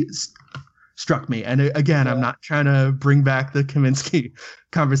really struck me. And again, I'm not trying to bring back the Kaminsky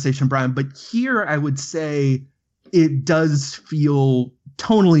conversation, Brian, but here I would say it does feel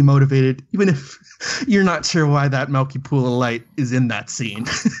tonally motivated, even if you're not sure why that milky pool of light is in that scene.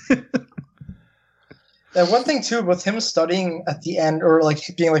 And one thing too, with him studying at the end, or like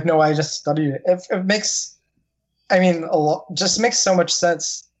being like, no, I just studied it. It makes, just makes so much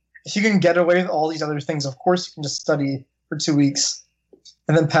sense. If you can get away with all these other things, of course you can just study for 2 weeks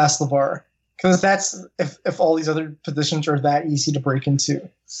and then pass the bar. Because that's if all these other positions are that easy to break into,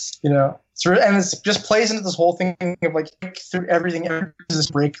 So, and it just plays into this whole thing of like through everything,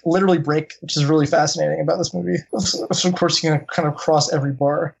 literally break, which is really fascinating about this movie. So of course, you're gonna kind of cross every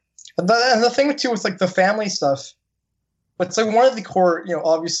bar. And the thing too with like the family stuff, it's like one of the core,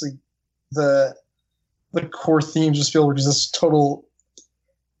 obviously the core themes of Spielberg is this total,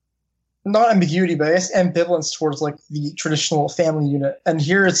 not ambiguity, but I guess ambivalence towards like the traditional family unit. And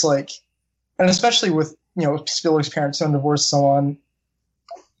here it's like, and especially with, Spielberg's parents and divorce, so on,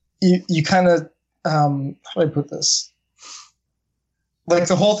 you kind of, how do I put this? Like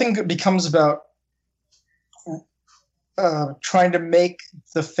the whole thing becomes about trying to make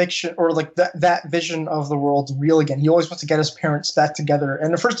the fiction or like that vision of the world real again. He always wants to get his parents back together.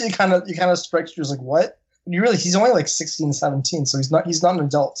 And at first he kind of strikes you as like, what? He's only like 16, 17, so he's not an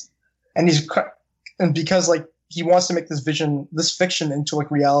adult. And because like he wants to make this fiction into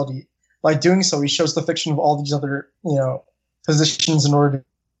like reality. By doing so, he shows the fiction of all these other, positions in order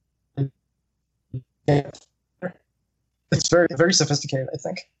to. It's very, very sophisticated, I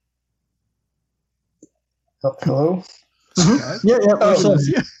think. Hello? Mm-hmm. Yeah.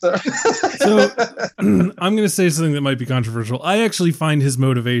 So I'm going to say something that might be controversial. I actually find his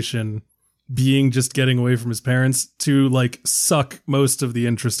motivation being just getting away from his parents to like suck most of the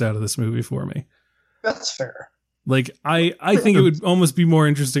interest out of this movie for me. That's fair. Like, I think it would almost be more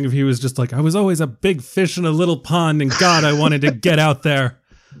interesting if he was just like, I was always a big fish in a little pond, and God, I wanted to get out there.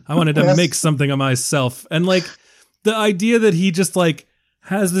 I wanted to make something of myself. And like, the idea that he just like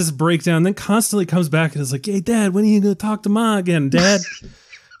has this breakdown, then constantly comes back and is like, hey, Dad, when are you going to talk to Ma again, Dad?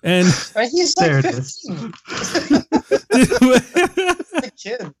 And he's like 15. A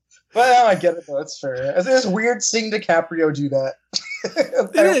kid. But I get it though. It's fair. It's weird seeing DiCaprio do that.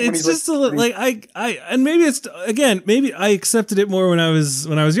 It's just a little like and maybe it's again, maybe I accepted it more when I was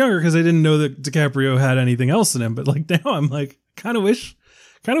younger because I didn't know that DiCaprio had anything else in him. But like now, I'm like kind of wish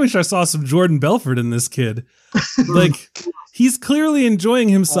I saw some Jordan Belfort in this kid. Like he's clearly enjoying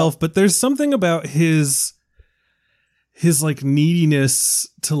himself, but there's something about his like neediness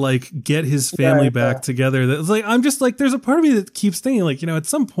to like get his family back together. That's like, I'm just like, there's a part of me that keeps thinking like, at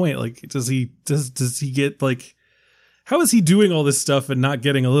some point, like, does he get like, how is he doing all this stuff and not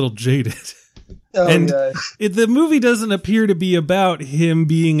getting a little jaded? The movie doesn't appear to be about him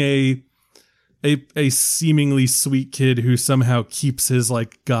being a seemingly sweet kid who somehow keeps his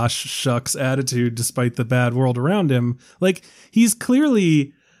like, gosh, shucks attitude despite the bad world around him. Like he's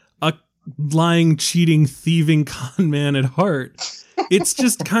clearly a lying, cheating, thieving con man at heart. It's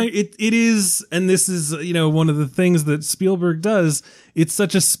just it is, and this is, one of the things that Spielberg does. It's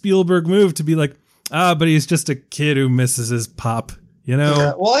such a Spielberg move to be like, but he's just a kid who misses his pop,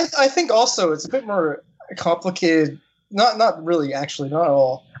 Yeah, well, I think also it's a bit more complicated. Not really, actually, not at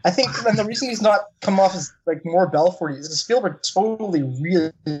all. I think, and the reason he's not come off as like more Belfort is Spielberg totally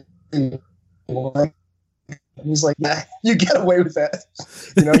really. He's like, yeah, you get away with that.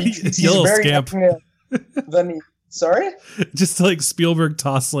 He's little very scamp. Sorry? Just like Spielberg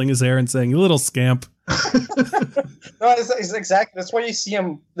tousling his hair and saying, you little scamp. No, it's exactly. That's why you see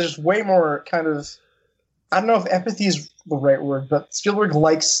him. There's way more kind of, I don't know if empathy is the right word, but Spielberg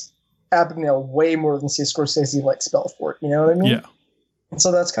likes Abagnale way more than say Scorsese likes Belfort. You know what I mean? Yeah. And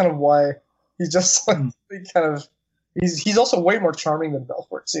so that's kind of why he's just like he's also way more charming than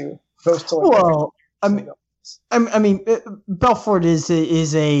Belfort too. Opposed to I mean, Belfort is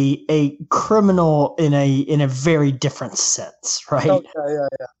a criminal in a very different sense, right? Oh,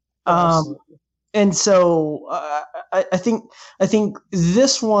 yeah. And so I think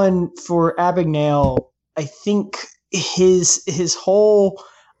this one for Abagnale, I think his whole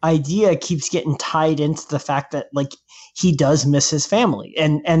idea keeps getting tied into the fact that like he does miss his family,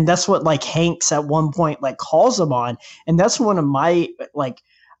 and that's what like Hanks at one point like calls him on, and that's one of my like.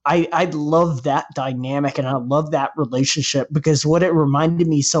 I love that dynamic and I love that relationship because what it reminded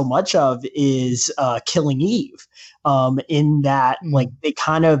me so much of is Killing Eve, in that like they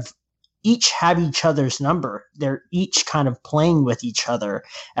kind of each have each other's number. They're each kind of playing with each other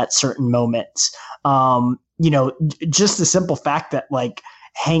at certain moments. Just the simple fact that like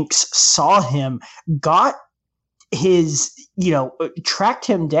Hanks saw him, got his, tracked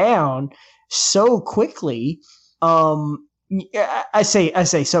him down so quickly. I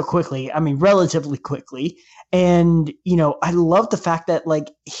say so quickly. I mean, relatively quickly. And, I love the fact that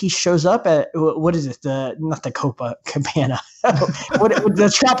like he shows up at, what is it? Not the Copacabana,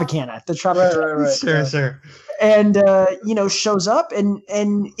 the Tropicana, Right. Sure. And, shows up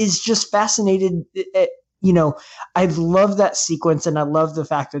and is just fascinated at, I love that sequence and I love the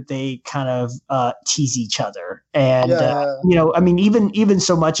fact that they kind of tease each other. And, I mean, even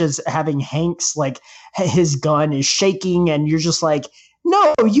so much as having Hanks, like his gun is shaking and you're just like,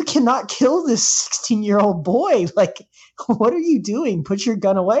 no, you cannot kill this 16-year-old boy. Like, what are you doing? Put your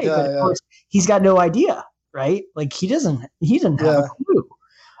gun away. But of course, he's got no idea, right? Like he doesn't have a clue.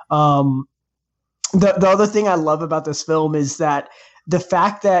 The other thing I love about this film is that the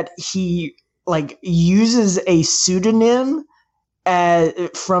fact that he like uses a pseudonym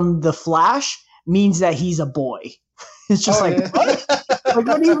from The Flash means that he's a boy. It's just what? Like,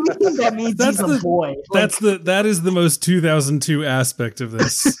 what do you mean that means he's a boy? Like, that is the most 2002 aspect of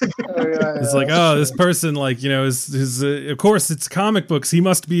this. It's like, this person, like, is of course it's comic books. He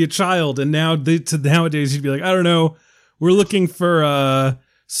must be a child. And now nowadays you'd be like, I don't know. We're looking for a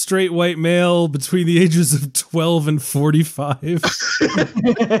straight white male between the ages of 12 and 45.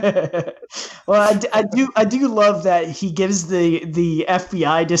 Well, I do love that he gives the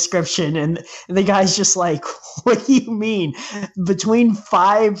FBI description and the guy's just like, what do you mean? Between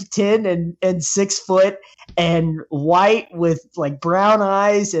 5'10" and 6 foot and white with like brown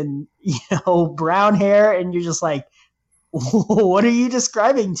eyes and brown hair, and you're just like, what are you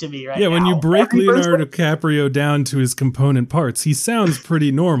describing to me right now? Yeah, when you break Leonardo DiCaprio down to his component parts, he sounds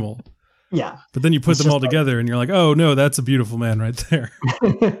pretty normal. Yeah. But then you put them all together and you're like, oh no, that's a beautiful man right there.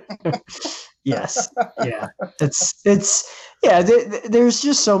 Yes. Yeah. There's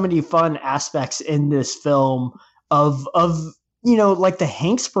just so many fun aspects in this film of like the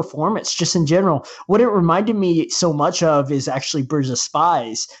Hanks performance just in general. What it reminded me so much of is actually Birds of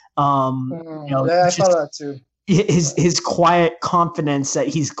Spies. I saw that too. His quiet confidence that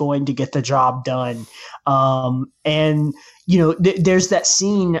he's going to get the job done. And there's that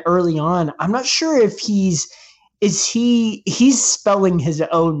scene early on. I'm not sure if he's spelling his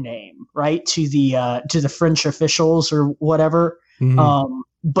own name, right? To the French officials or whatever. Mm-hmm.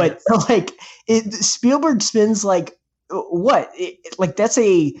 But like Spielberg spends like that's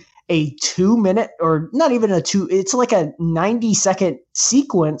a 2 minute or not even it's like a 90-second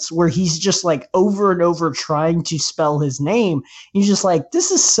sequence where he's just like over and over trying to spell his name. You're just like,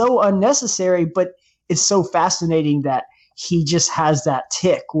 this is so unnecessary, but it's so fascinating that he just has that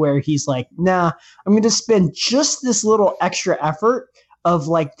tick where he's like, nah, I'm going to spend just this little extra effort of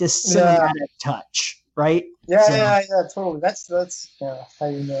like this cinematic touch. Right. Yeah, totally. That's how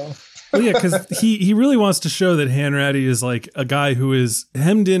you know. Well, yeah, because he really wants to show that Hanratty is like a guy who is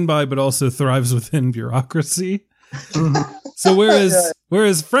hemmed in by, but also thrives within bureaucracy. So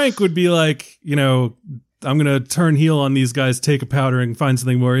whereas Frank would be like, I'm going to turn heel on these guys, take a powder, and find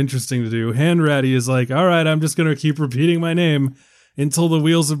something more interesting to do. Hanratty is like, all right, I'm just going to keep repeating my name until the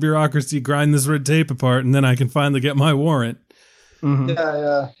wheels of bureaucracy grind this red tape apart, and then I can finally get my warrant. Mm-hmm.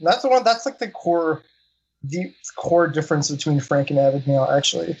 Yeah. That's the one. That's like the core difference between Frank and Abagnale,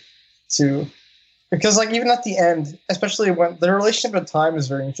 actually. Too, because like even at the end, especially when the relationship at time is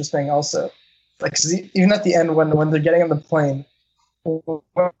very interesting. Also, like even at the end when they're getting on the plane,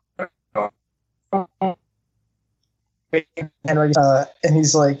 and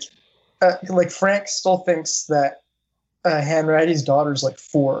he's like Frank still thinks that Hanratty's daughter's like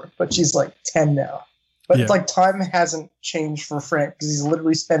 4, but she's like 10 now. But it's like time hasn't changed for Frank because he's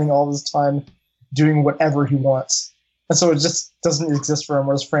literally spending all his time doing whatever he wants, and so it just doesn't exist for him.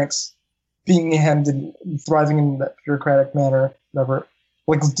 Whereas Frank's being hemmed and thriving in that bureaucratic manner, whatever,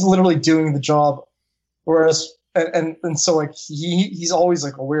 like literally doing the job. Whereas, and so like he's always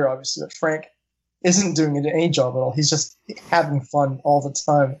like aware, obviously, that Frank isn't doing any job at all. He's just having fun all the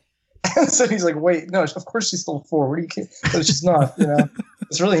time. And so he's like, wait, no, of course she's still 4. What do you kidding? But she's not, you know?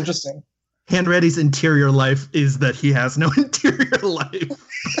 It's really interesting. Handretty's interior life is that he has no interior life.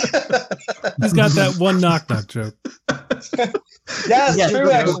 He's got that one knock-knock joke. Yeah,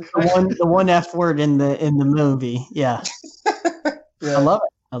 true, actually. The one F word in the movie. Yeah. Yeah.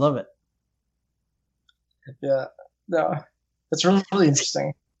 I love it. Yeah. No. It's really, really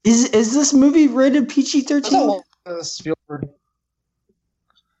interesting. Is this movie rated PG-13? Spielberg.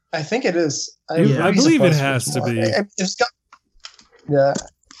 I think it is. I believe it has to be. Yeah.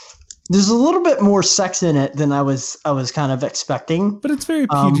 There's a little bit more sex in it than I was kind of expecting. But it's very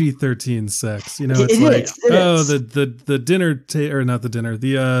PG-13 sex. You know, it's the dinner or not the dinner.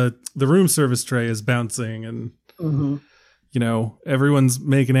 The room service tray is bouncing, and you know, everyone's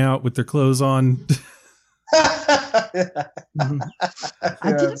making out with their clothes on. I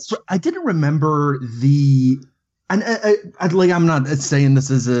didn't remember the. And I'm not saying this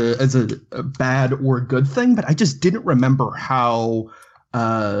as a bad or good thing, but I just didn't remember how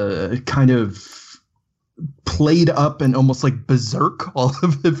kind of played up and almost like berserk all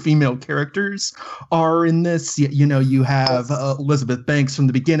of the female characters are in this. You know, you have Elizabeth Banks from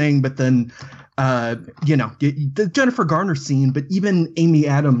the beginning, but then you know, the Jennifer Garner scene, but even Amy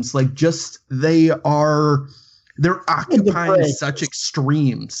Adams, like just they're occupying such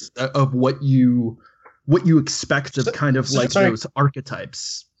extremes of what you expect of kind of like those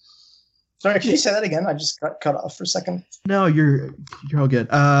archetypes. Sorry, can you say that again? I just got cut off for a second. No, you're all good.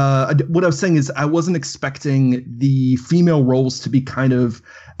 What I was saying is I wasn't expecting the female roles to be kind of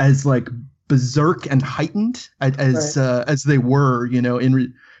as like berserk and heightened as they were, you know,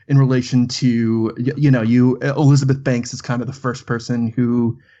 in relation to, you know, Elizabeth Banks is kind of the first person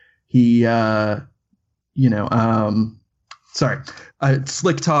who he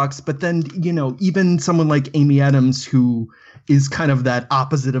slick talks, but then, you know, even someone like Amy Adams, who is kind of that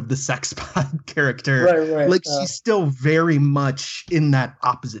opposite of the sex pod character, right. Like she's still very much in that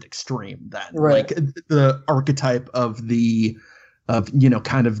opposite extreme, that like the archetype of you know,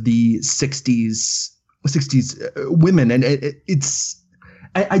 kind of the 60s women. And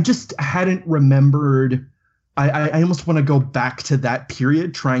I just hadn't remembered. I almost want to go back to that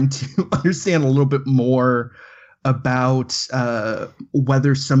period, trying to understand a little bit more about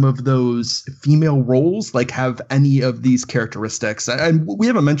whether some of those female roles like have any of these characteristics. And we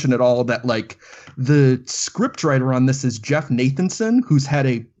haven't mentioned at all that like the scriptwriter on this is Jeff Nathanson, who's had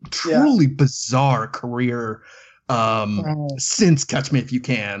a truly bizarre career since Catch Me If You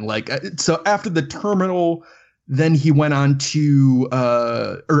Can. Like, so after The Terminal, then he went on to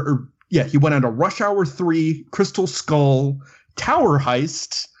he went on to Rush Hour 3, Crystal Skull, Tower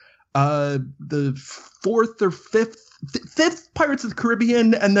Heist, the fifth Pirates of the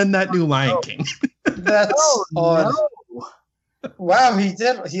Caribbean, and then that new Lion King. That's odd. No. Wow, he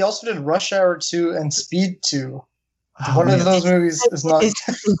did. He also did Rush Hour 2 and Speed 2. One of those movies is not.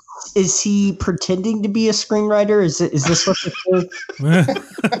 Is he pretending to be a screenwriter? Is this what the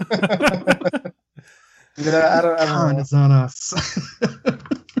I don't know. It's on us.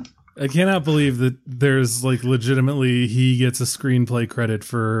 I cannot believe that there's like legitimately he gets a screenplay credit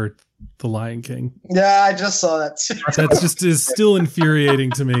for The Lion King. Yeah, I just saw that too. That's just is still infuriating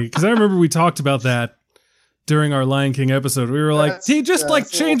to me, because I remember we talked about that during our Lion King episode. We were like, he just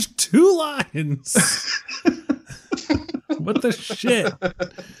changed 2 lines. What the shit?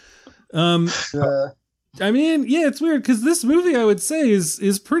 I mean, yeah, it's weird because this movie, I would say,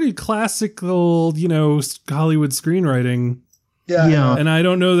 is pretty classical, you know, Hollywood screenwriting. Yeah. And I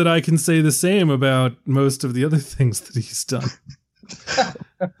don't know that I can say the same about most of the other things that he's done.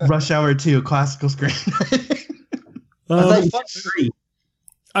 Rush Hour 2, classical screenwriting.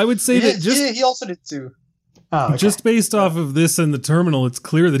 I would say that he also did 2. Oh, okay. Just based off of this and The Terminal, it's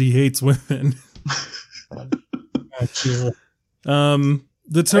clear that he hates women.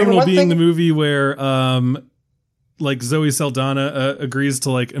 The Terminal being the movie where like Zoe Saldana agrees to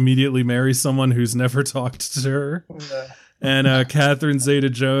like immediately marry someone who's never talked to her. And Catherine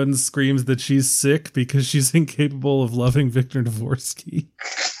Zeta-Jones screams that she's sick because she's incapable of loving Victor Dvorsky.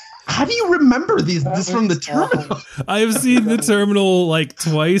 How do you remember this from The Terminal? I have seen The Terminal like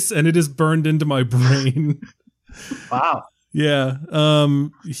twice, and it is burned into my brain. Wow. Yeah.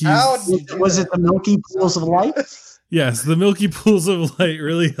 Was it the Milky Pools of Light? Yes, the Milky Pools of Light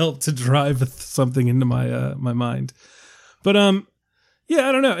really helped to drive something into my my mind. But Yeah,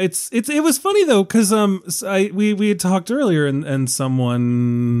 I don't know. It was funny though, because we had talked earlier, and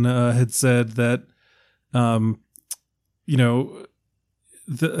someone had said that you know,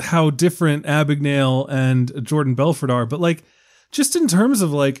 how different Abagnale and Jordan Belfort are, but like just in terms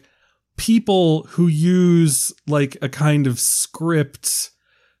of like people who use like a kind of script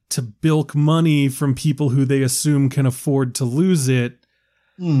to bilk money from people who they assume can afford to lose it,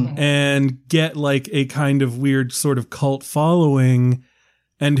 and get like a kind of weird sort of cult following,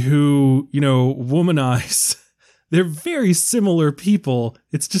 and who, you know, womanize. They're very similar people.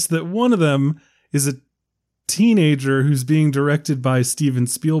 It's just that one of them is a teenager who's being directed by Steven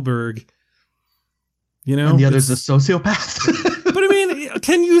Spielberg. You know? And the other's a sociopath. But I mean,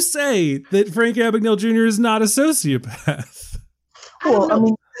 can you say that Frank Abagnale Jr. is not a sociopath? Well, I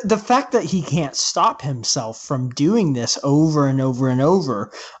mean, the fact that he can't stop himself from doing this over and over and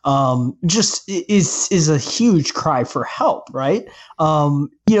over, just is a huge cry for help, right? You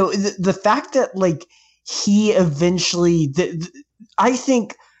know, the fact that like he eventually, I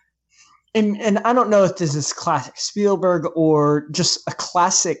think, and I don't know if this is classic Spielberg or just a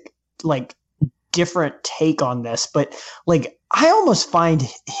classic like different take on this, but like I almost find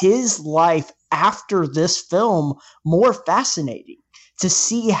his life after this film more fascinating, to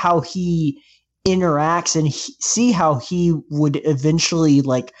see how he interacts and see how he would eventually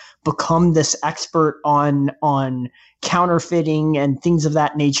like become this expert on counterfeiting and things of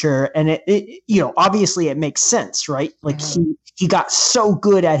that nature. And it you know, obviously it makes sense, right? Like he got so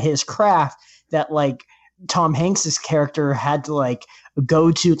good at his craft that like Tom Hanks's character had to like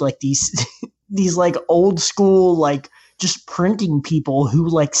go to like these these like old school like just printing people who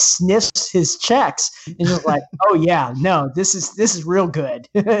like sniffs his checks and just like, oh yeah, no, this is real good.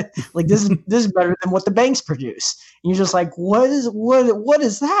 Like this is better than what the banks produce. And you're just like, what is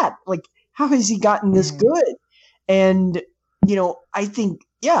that? Like, how has he gotten this good? And you know, I think,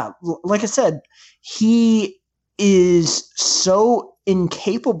 yeah, like I said, he is so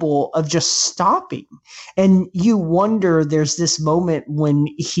incapable of just stopping. And you wonder, there's this moment when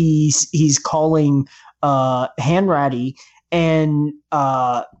he's calling Hanratty and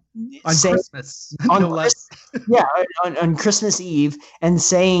on Christmas, on, yeah, on Christmas Eve, and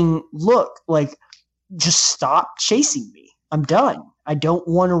saying, look, like, just stop chasing me. I'm done. I don't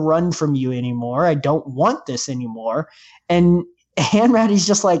want to run from you anymore. I don't want this anymore. And Hanratty's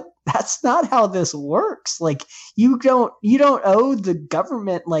just like, that's not how this works. Like, you don't owe the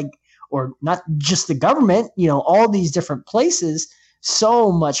government, like, or not just the government, you know, all these different places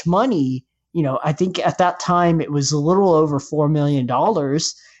so much money. You know, I think at that time it was a little over $4 million,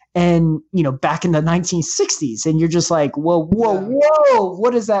 and, you know, back in the 1960s, and you're just like, whoa,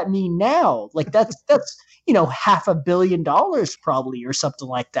 what does that mean now? Like that's, you know, $500 million probably, or something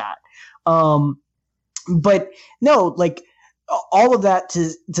like that. But no, like all of that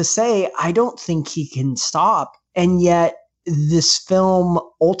to say, I don't think he can stop. And yet this film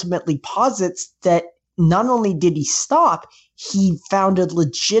ultimately posits that not only did he stop, he founded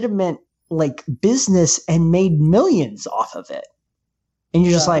legitimate like business and made millions off of it. And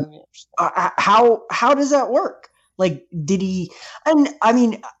you're just like, how does that work? Like, did he? And I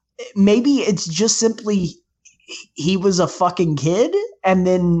mean, maybe it's just simply he was a fucking kid, and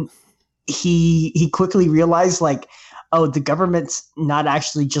then he quickly realized, like, oh, the government's not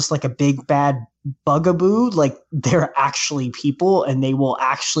actually just like a big bad bugaboo. Like, they're actually people, and they will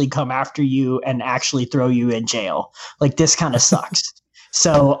actually come after you and actually throw you in jail. Like, this kind of sucks.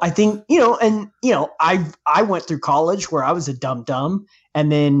 So I think, you know, and, you know, I went through college where I was a dumb,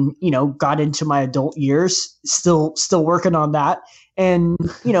 and then, you know, got into my adult years, still working on that. And,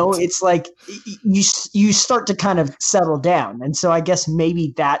 you know, it's like you start to kind of settle down. And so I guess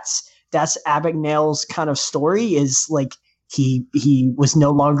maybe that's Abagnale's kind of story, is like he was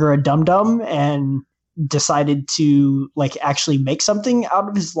no longer a dum and decided to like actually make something out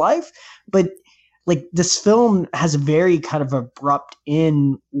of his life. But like, this film has a very kind of abrupt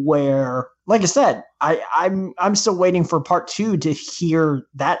end where, like I said, I'm still waiting for part 2 to hear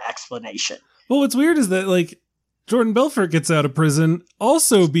that explanation. Well, what's weird is that like Jordan Belfort gets out of prison,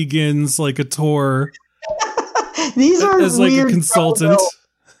 also begins like a tour. These are as like a consultant.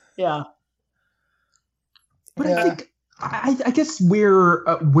 Yeah. But I guess where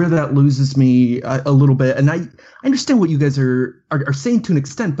that loses me a little bit, and I understand what you guys are saying to an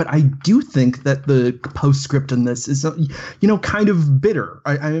extent, but I do think that the postscript in this is, you know, kind of bitter.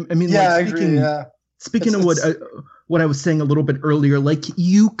 I mean, yeah, like, I agree. Yeah. Speaking of what I was saying a little bit earlier, like,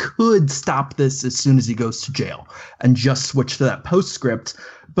 you could stop this as soon as he goes to jail and just switch to that postscript.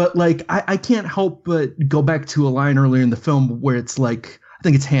 But like, I can't help but go back to a line earlier in the film where it's like, I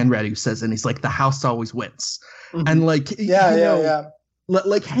think it's Hanratty who says it, and he's like, the house always wins. Mm-hmm. And like, yeah.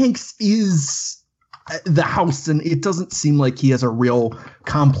 Like Hanks is the house, and it doesn't seem like he has a real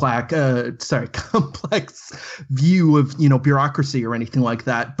complex view of, you know, bureaucracy or anything like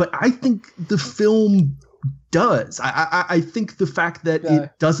that. But I think the film does. I think the fact that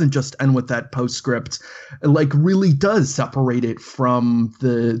it doesn't just end with that postscript, like, really does separate it from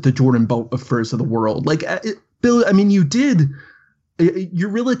the Jordan Belforts of the world. Like, Bill, I mean, you're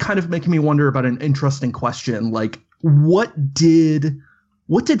really kind of making me wonder about an interesting question. Like, what did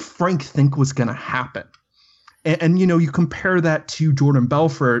Frank think was going to happen? And, you know, you compare that to Jordan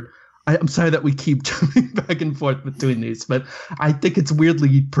Belfort. I'm sorry that we keep jumping back and forth between these, but I think it's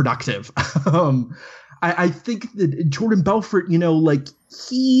weirdly productive. I think that Jordan Belfort, you know, like,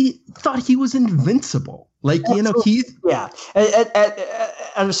 he thought he was invincible. Like, you know, at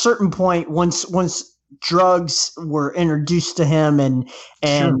a certain point, once drugs were introduced to him, and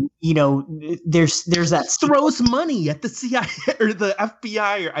sure, you know, there's that throws money at the CIA or the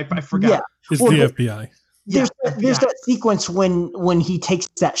FBI, or I forgot. Yeah, it's the FBI. There's that sequence when he takes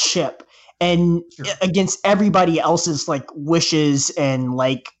that ship, and against everybody else's like wishes and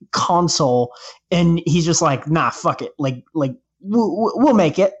like console, and he's just like, nah, fuck it, like we'll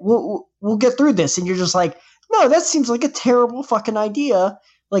make it, we'll get through this, and you're just like, no, that seems like a terrible fucking idea.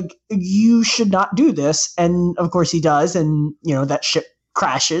 Like, you should not do this. And of course he does. And, you know, that ship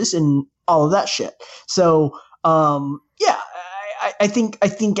crashes and all of that shit. So, I think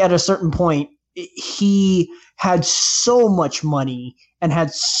at a certain point he had so much money and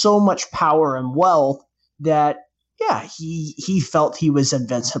had so much power and wealth that, he felt he was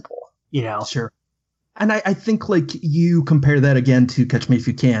invincible, you know? Sure. And I think, like, you compare that again to Catch Me If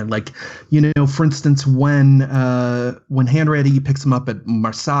You Can. Like, you know, for instance, when Hanratty picks him up at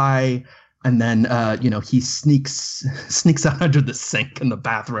Marseille, and then, you know, he sneaks out under the sink in the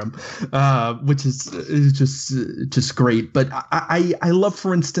bathroom, which is just great. But I love,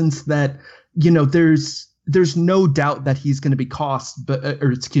 for instance, that, you know, there's no doubt that he's going to be caught. But,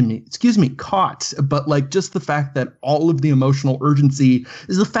 like, just the fact that all of the emotional urgency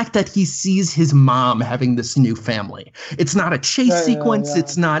is the fact that he sees his mom having this new family. It's not a chase sequence. Yeah.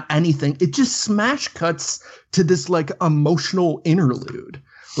 It's not anything. It just smash cuts to this, like, emotional interlude.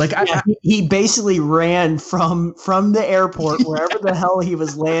 Like, he basically ran from the airport, wherever the hell he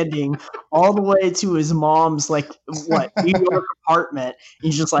was landing, all the way to his mom's, like, New York apartment.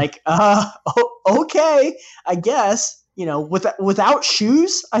 He's just like, okay, I guess, you know, without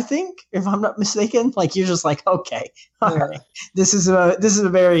shoes, I think, if I'm not mistaken. Like, you're just like, okay, all right. This is a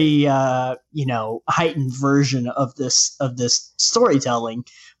very you know, heightened version of this storytelling,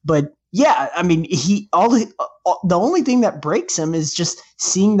 but. Yeah, I mean, the only thing that breaks him is just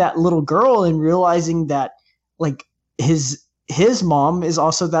seeing that little girl and realizing that, like, his mom is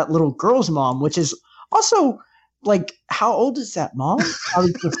also that little girl's mom, which is also, like, how old is that mom? I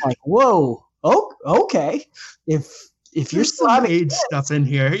was just like, whoa, okay. If you're some age stuff in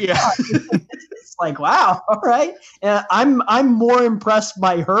here, yeah. It's like, wow, all right. And I'm more impressed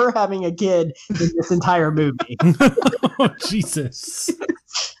by her having a kid than this entire movie. Oh, Jesus.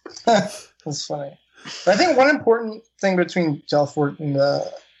 That's funny. But I think one important thing between Belfort and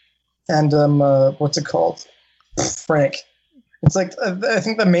what's it called, Frank. It's like, I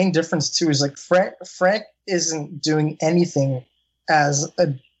think the main difference too is, like, Frank isn't doing anything as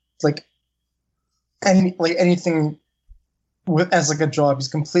anything as like a job.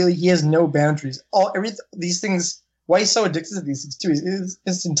 He has no boundaries. These things. Why he's so addicted to these things too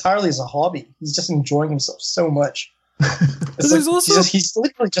is entirely as a hobby. He's just enjoying himself so much. He's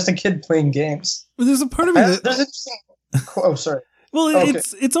literally just a kid playing games. But there's a part of me there's interesting. Oh, sorry. Well,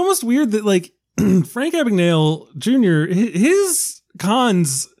 it's almost weird that, like, Frank Abagnale Jr., his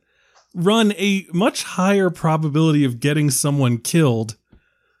cons run a much higher probability of getting someone killed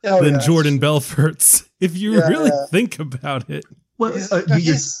than Jordan Belfort's, if you really think about it. Well,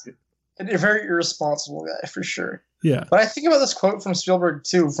 he's a very irresponsible guy for sure. Yeah. But I think about this quote from Spielberg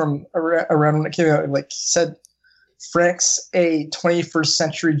too, from around when it came out. Like, he said, Frank's a 21st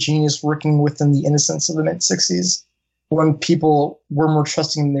century genius working within the innocence of the mid-60s, when people were more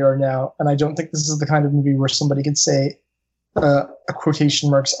trusting than they are now. And I don't think this is the kind of movie where somebody could say, a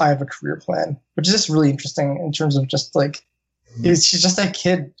quotation marks, I have a career plan, which is just really interesting in terms of just, like, he's just a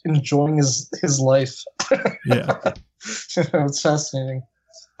kid enjoying his life. Yeah. It's fascinating.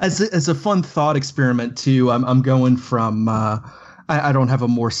 As a fun thought experiment too, I'm going from I don't have a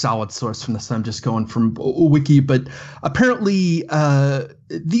more solid source from this. I'm just going from Wiki, but apparently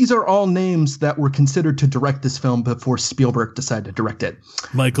these are all names that were considered to direct this film before Spielberg decided to direct it.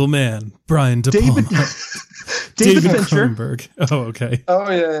 Michael Mann, Brian De Palma, David Fincher, Cronenberg. Oh, okay.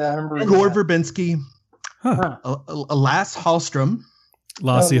 Oh yeah, I remember. Gore Verbinski, Lasse Hallström,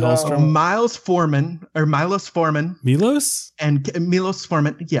 Lassie Hallstrom. Milos Forman. Milos? And Milos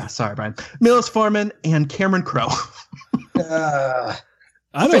Forman. Yeah, sorry, Brian. Milos Forman and Cameron Crowe.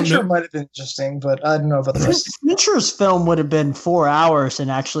 I don't Fincher know. might have been interesting, but I don't know about the rest. Fincher's film would have been 4 hours and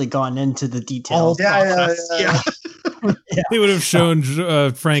actually gone into the details. Yeah. They would have shown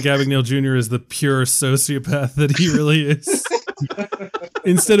Frank Abagnale Jr. as the pure sociopath that he really is.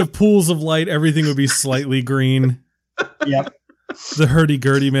 Instead of pools of light, everything would be slightly green. Yep. The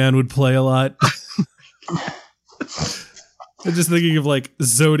hurdy-gurdy man would play a lot. I'm just thinking of like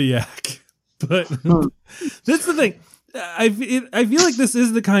Zodiac. But that's the thing. I feel like this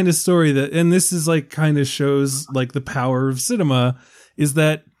is the kind of story that, and this is like kind of shows like the power of cinema, is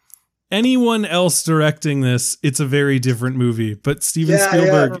that anyone else directing this, it's a very different movie. But Steven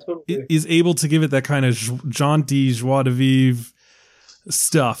Spielberg is able to give it that kind of jaunty, joie de vivre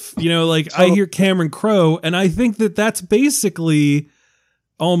stuff. You know, like I hear Cameron Crowe, and I think that that's basically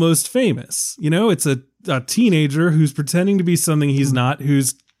Almost Famous. You know, it's a teenager who's pretending to be something he's not,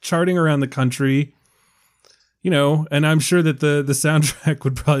 who's charting around the country. You know, and I'm sure that the soundtrack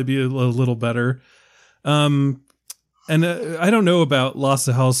would probably be a little better. And I don't know about Lasse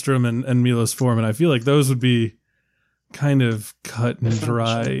Hallstrom and Milos Forman. I feel like those would be kind of cut and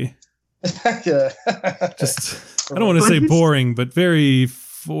dry. Yeah. Just, I don't want to say boring, but very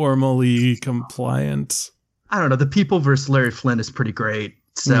formally compliant. I don't know. The People versus Larry Flynn is pretty great.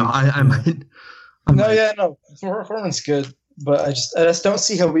 So I might. No. Forman's good, but I just don't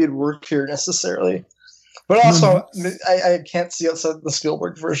see how we'd work here necessarily. But also, I can't see outside the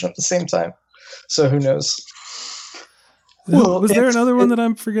Spielberg version at the same time. So who knows? Well, was there another one that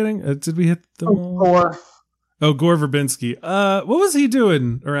I'm forgetting? Did we hit them all? Gore. Oh, Gore Verbinski. What was he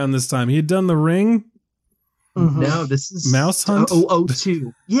doing around this time? He had done The Ring. Mm-hmm. No, this is Mouse Hunt.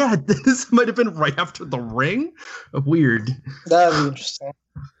 002. Yeah, this might have been right after The Ring. Weird. That'd be interesting.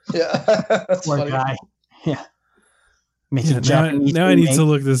 Yeah. That's Poor funny. guy. Yeah. Now I need to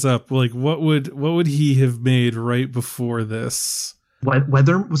look this up. Like, what would he have made right before this?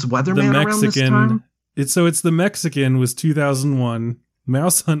 Weatherman The around this time? It's The Mexican was 2001.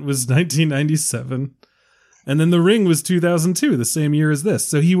 Mouse Hunt was 1997. And then The Ring was 2002, the same year as this.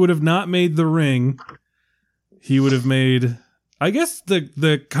 So he would have not made The Ring. He would have made, I guess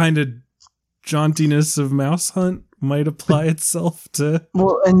the kind of jauntiness of Mouse Hunt might apply itself to.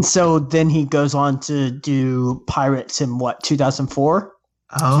 Well, and so then he goes on to do Pirates in what, 2004?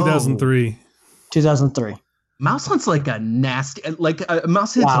 2003. 2003. Mouse Hunt's like a nasty,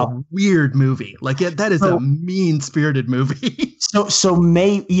 Mouse Hunt's a weird movie. Like that is a mean-spirited movie. So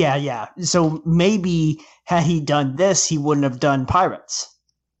maybe had he done this, he wouldn't have done Pirates,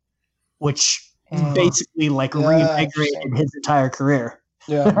 which basically reinvigorated his entire career.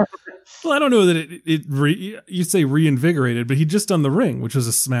 Yeah. Well, I don't know that you say reinvigorated, but he'd just done The Ring, which was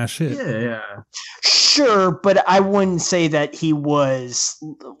a smash hit. Yeah. Sure, but I wouldn't say that he was.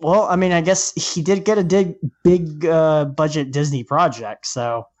 Well, I mean, I guess he did get a big budget Disney project,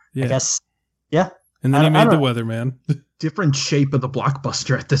 so I guess, yeah. And then he made The Weatherman. Different shape of the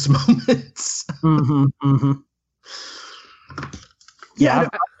blockbuster at this moment. Yeah,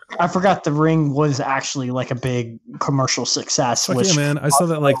 I forgot The Ring was actually like a big commercial success. Fuck yeah, man! I saw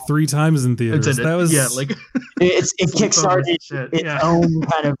that like 3 times in theaters. That was it kickstarted its own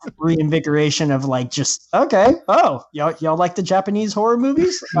kind of reinvigoration of like just y'all like the Japanese horror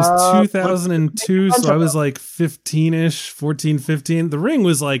movies? It was 2002, so I was like 15-ish, 14, 15. The Ring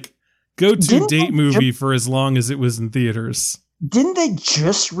was like go-to date movie for as long as it was in theaters. Didn't they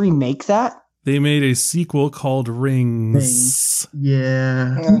just remake that? They made a sequel called Rings.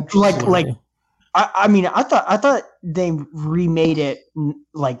 Yeah. I thought they remade it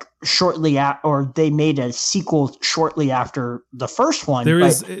like shortly or they made a sequel shortly after the first one. There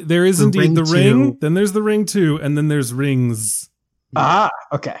is indeed The Ring, then there's The Ring 2, and then there's Rings.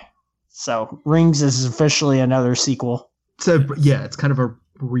 Okay. So Rings is officially another sequel. So yeah, it's kind of a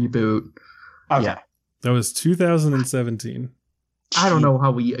reboot. Okay. Yeah. That was 2017. I don't know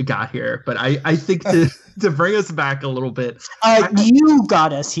how we got here, but I think to bring us back a little bit. You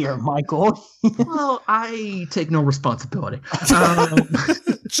got us here, Michael. Well, I take no responsibility.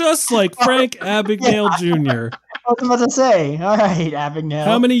 Just like Frank Abagnale Jr. I was about to say, all right, Abagnale.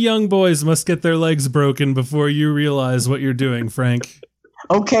 How many young boys must get their legs broken before you realize what you're doing, Frank?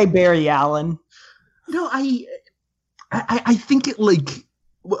 Okay, Barry Allen. No, I think it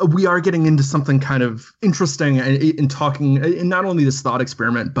we are getting into something kind of interesting in talking in not only this thought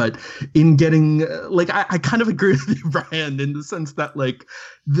experiment, but in getting I kind of agree with you, Brian, in the sense that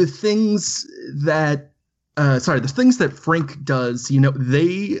the things that the things that Frank does,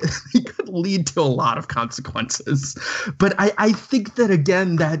 they could lead to a lot of consequences. But I think that,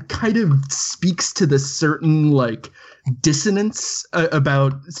 again, that kind of speaks to the certain like dissonance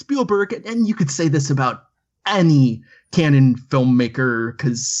about Spielberg. And you could say this about any canon filmmaker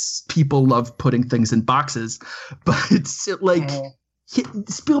because people love putting things in boxes. But it's like...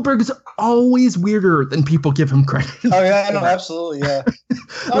 Spielberg is always weirder than people give him credit. Oh yeah, no, absolutely, yeah.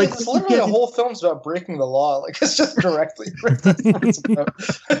 Like it's literally a whole film's about breaking the law. Like it's just directly. That's what it's about.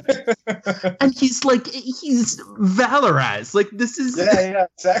 And he's valorized. Like this is. Yeah,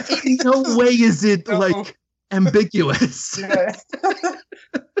 exactly. In no way is it like ambiguous. Yeah.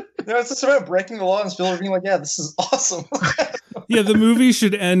 No, it's just about breaking the law and Spielberg being like, "Yeah, this is awesome." Yeah, the movie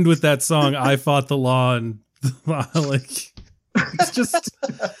should end with that song, "I Fought the Law," and like. It's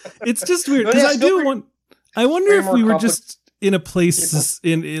just weird because I wonder if we were just in a place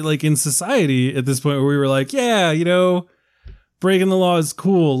in society at this point where we were like, yeah, breaking the law is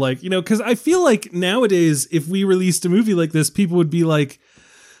cool, like, because I feel like nowadays if we released a movie like this, people would be like,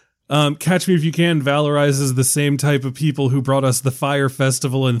 Catch Me If You Can valorizes the same type of people who brought us the Fire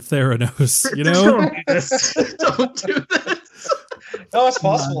Festival in Theranos, Don't do this. Don't do this. No, it's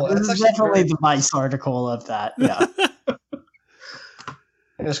possible. This is definitely the Vice article of that. Yeah.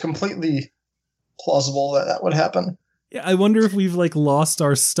 It's completely plausible that would happen. Yeah, I wonder if we've like lost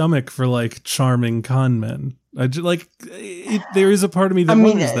our stomach for like charming con men. There is a part of me that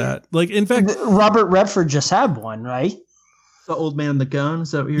wonders that. Like, in fact, Robert Redford just had one, right? The Old Man, the Gun. Is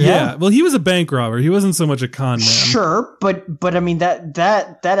that what you're Yeah. Well, he was a bank robber. He wasn't so much a con man. Sure, but I mean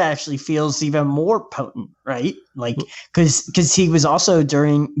that actually feels even more potent, right? Like, because he was also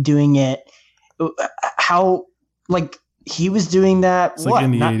doing it. How like. He was doing that. It's what? Like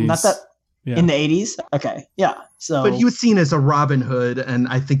in the 80s. Not that Yeah. in the 80s. Okay, yeah. So, but he was seen as a Robin Hood, and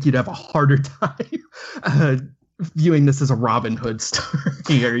I think you'd have a harder time viewing this as a Robin Hood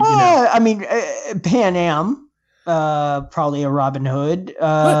story. I mean, Pan Am, probably a Robin Hood.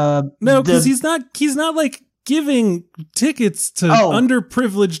 No, because he's not like giving tickets to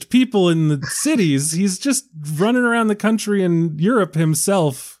underprivileged people in the cities. He's just running around the country and Europe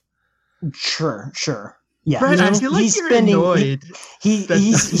himself. Sure. Yeah, Brad, I feel like he's you're spending. annoyed. He's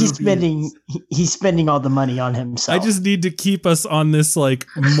spending all the money on himself. I just need to keep us on this like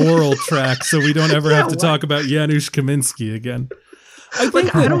moral track, so we don't ever have to talk about Janusz Kaminski again. I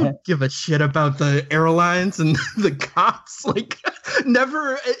don't give a shit about the airlines and the cops. Like,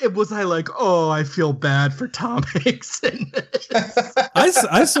 never was I like, oh, I feel bad for Tom Hanks.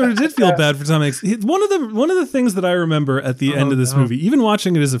 I sort of did feel bad for Tom Hanks. One of the things that I remember at the end of this movie, even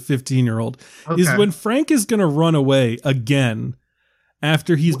watching it as a 15-year-old, is when Frank is going to run away again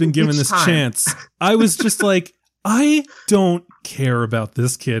after he's been given this chance. I was just like, I don't care about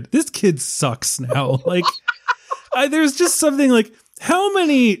this kid. This kid sucks now. Like, there's just something like, how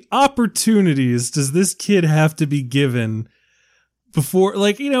many opportunities does this kid have to be given before,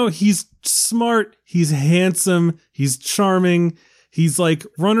 like, he's smart, he's handsome, he's charming, he's like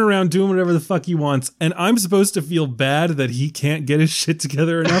running around doing whatever the fuck he wants, and I'm supposed to feel bad that he can't get his shit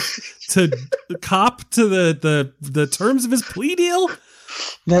together enough to cop to the terms of his plea deal?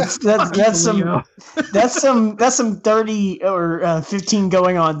 That's some 30 or 15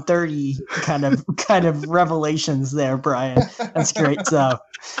 going on 30 kind of revelations there, Brian. That's great stuff.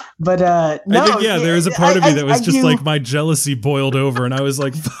 But no, I think, there was a part of me that was just like my jealousy boiled over, and I was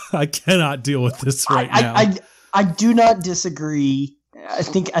like, I cannot deal with this now. I do not disagree. I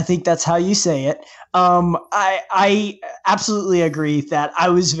think that's how you say it. I absolutely agree that I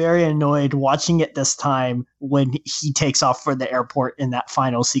was very annoyed watching it this time when he takes off for the airport in that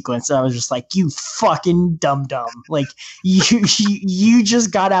final sequence. I was just like, you fucking dum dum! Like you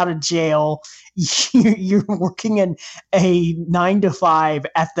just got out of jail. You're working in a 9-to-5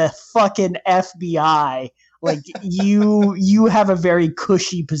 at the fucking FBI. Like you have a very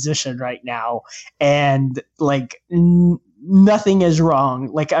cushy position right now, and like nothing is wrong.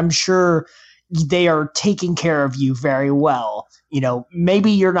 Like, I'm sure they are taking care of you very well.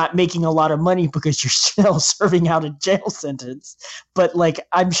 Maybe you're not making a lot of money because you're still serving out a jail sentence, but like,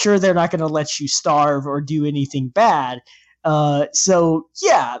 I'm sure they're not going to let you starve or do anything bad. So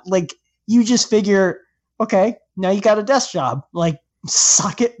yeah, like, you just figure, okay, now you got a desk job. Like,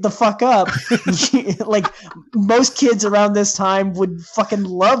 suck it the fuck up. Like, most kids around this time would fucking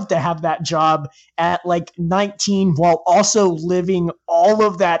love to have that job at like 19 while also living all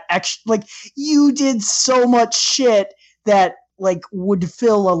of that extra. Like, you did so much shit that like would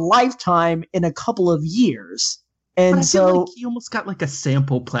fill a lifetime in a couple of years. And I so feel like he almost got like a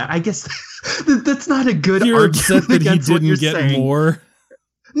sample plat. I guess that's not a good You're argument upset that he against what didn't you're get saying. more.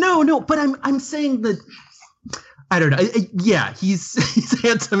 No, but I'm saying that I don't know. Yeah, he's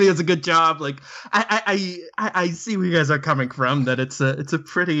handsome. He has a good job. Like I see where you guys are coming from. That it's a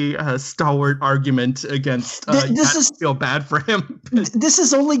pretty stalwart argument against. Feel bad for him. This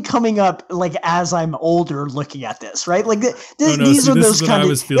is only coming up like as I'm older, looking at this, right? Like these are those kind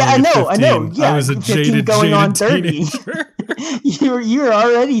of. Yeah, I know. Yeah, I was a 15 jaded, going on 30. You're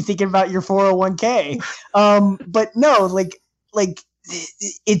already thinking about your 401k. But no, like.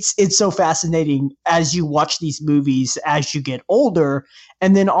 It's so fascinating as you watch these movies as you get older,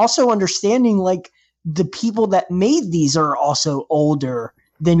 and then also understanding like the people that made these are also older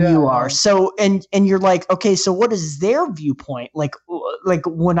than you are. So and you're like, okay, so what is their viewpoint? Like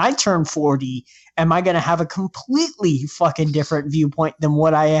when I turn 40, am I going to have a completely fucking different viewpoint than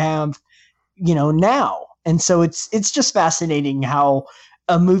what I have, now? And so it's just fascinating how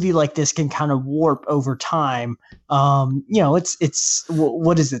a movie like this can kind of warp over time. It's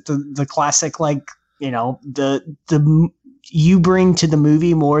what is it? The classic, like, the you bring to the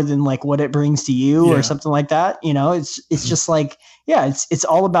movie more than like what it brings to you or something like that. It's just like, it's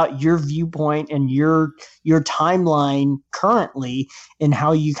all about your viewpoint and your timeline currently and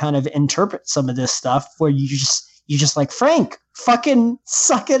how you kind of interpret some of this stuff where you just like, Frank, fucking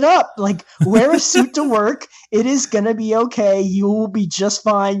suck it up. Like, wear a suit to work. It is going to be okay. You will be just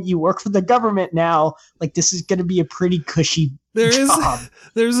fine. You work for the government now. Like, this is going to be a pretty cushy job.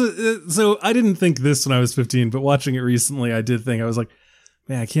 So I didn't think this when I was 15, but watching it recently, I did think, I was like,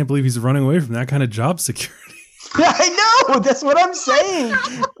 man, I can't believe he's running away from that kind of job security. I know, that's what I'm saying.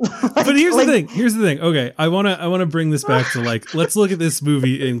 But here's the thing. Okay, I want to bring this back to like, let's look at this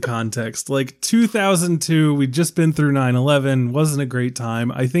movie in context. Like 2002, we'd just been through 9/11, wasn't a great time.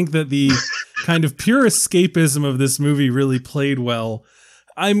 I think that the kind of pure escapism of this movie really played well.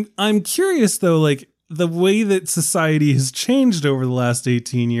 I'm curious though, like the way that society has changed over the last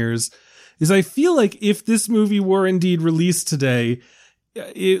 18 years is I feel like if this movie were indeed released today,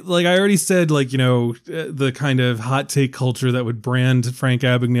 like I already said, like, the kind of hot take culture that would brand Frank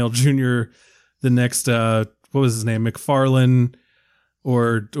Abagnale Jr. the next, what was his name? McFarlane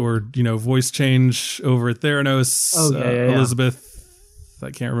or voice change over at Theranos. Elizabeth,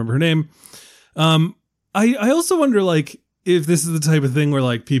 I can't remember her name. I also wonder, like, if this is the type of thing where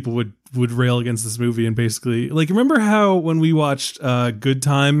like people would rail against this movie and basically, like, remember how when we watched Good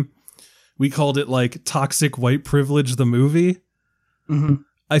Time, we called it like Toxic White Privilege, the movie? Mm-hmm.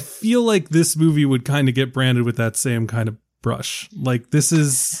 I feel like this movie would kind of get branded with that same kind of brush. Like, this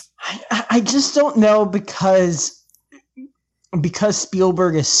is... I just don't know because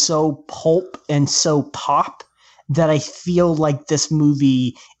Spielberg is so pulp and so pop that I feel like this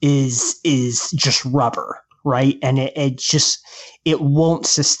movie is just rubber, right? And it won't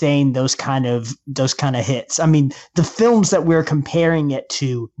sustain those kind of hits. I mean, the films that we're comparing it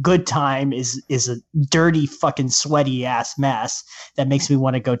to, Good Time is a dirty fucking sweaty ass mess that makes me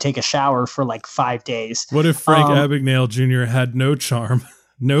want to go take a shower for like 5 days. What if Frank Abagnale Jr. had no charm,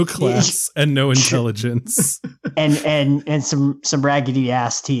 no class, and no intelligence, and some raggedy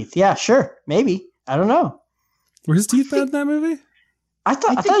ass teeth? Yeah, sure, maybe. I don't know. Were his teeth bad in that movie? I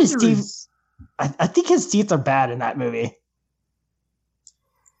thought his teeth. I think his teeth are bad in that movie.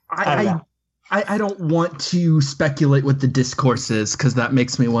 I don't want to speculate what the discourse is because that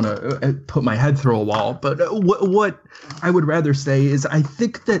makes me want to put my head through a wall. But what I would rather say is I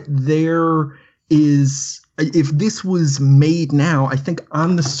think that there is, if this was made now, I think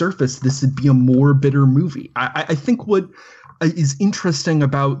on the surface this would be a more bitter movie. I think what is interesting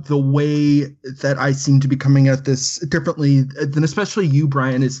about the way that I seem to be coming at this differently than especially you,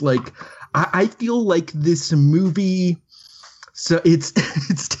 Brian, is like I feel like this movie... So it's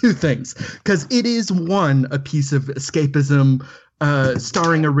two things, because it is, one, a piece of escapism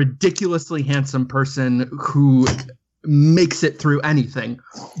starring a ridiculously handsome person who makes it through anything.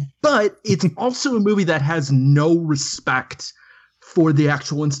 But it's also a movie that has no respect for the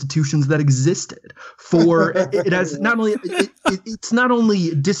actual institutions that existed. For it has not only it's not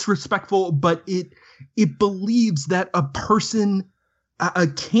only disrespectful, but it believes that a person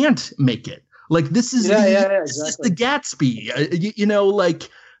can't make it. Like this is this is the Gatsby,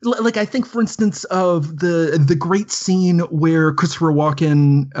 like I think, for instance, of the great scene where Christopher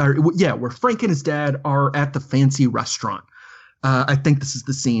Walken, where Frank and his dad are at the fancy restaurant. I think this is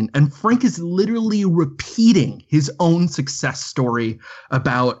the scene, and Frank is literally repeating his own success story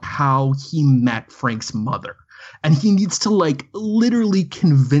about how he met Frank's mother. And he needs to like literally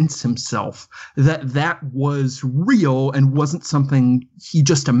convince himself that that was real and wasn't something he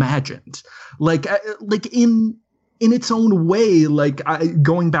just imagined. Like in its own way, like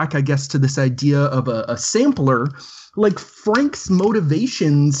going back, I guess, to this idea of a sampler, like Frank's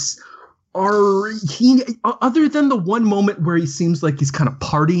motivations other than the one moment where he seems like he's kind of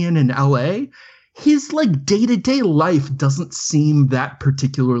partying in LA, his like day-to-day life doesn't seem that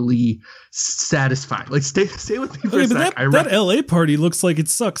particularly satisfying. Like stay with me for a sec. That LA party looks like it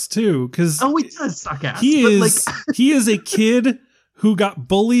sucks too, because it does suck ass. He is a kid who got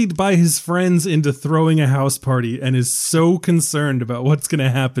bullied by his friends into throwing a house party and is so concerned about what's going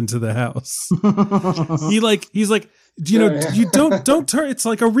to happen to the house. He's like, you don't turn. It's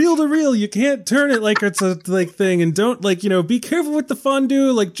like a reel to reel. You can't turn it like it's a like thing, and don't like, be careful with the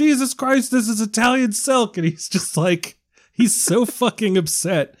fondue. Like, Jesus Christ, this is Italian silk. And he's just like, he's so fucking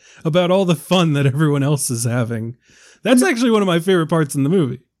upset about all the fun that everyone else is having. That's actually one of my favorite parts in the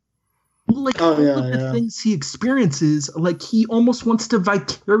movie. Like all of the things he experiences, like he almost wants to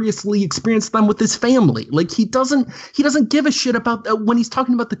vicariously experience them with his family. Like he doesn't give a shit about when he's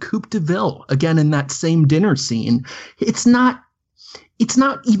talking about the Coupe de Ville again in that same dinner scene. It's not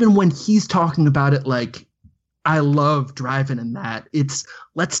even when he's talking about it like, I love driving in that. It's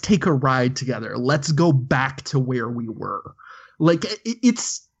let's take a ride together. Let's go back to where we were. Like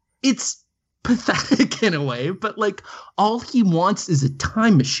it's pathetic in a way, but like all he wants is a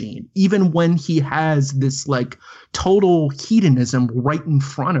time machine, even when he has this like total hedonism right in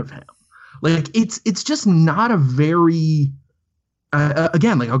front of him. Like it's just not a very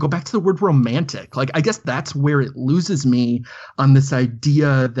again, like I'll go back to the word romantic. Like I guess that's where it loses me on this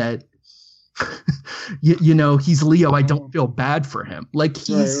idea that he's Leo. I don't feel bad for him. Like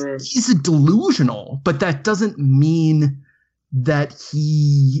he's a delusional, but that doesn't mean that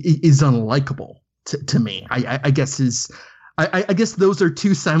he is unlikable to me. I guess I guess those are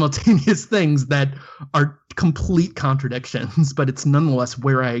two simultaneous things that are complete contradictions, but it's nonetheless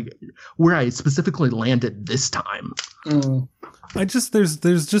where I specifically landed this time.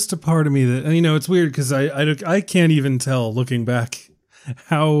 There's just a part of me that, it's weird because I can't even tell looking back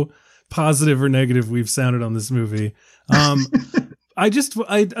how positive or negative we've sounded on this movie. I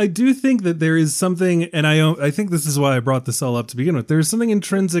do think that there is something, and I think this is why I brought this all up to begin with. There's something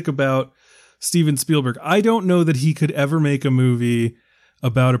intrinsic about Steven Spielberg. I don't know that he could ever make a movie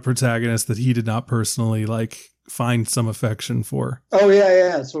about a protagonist that he did not personally like find some affection for. Oh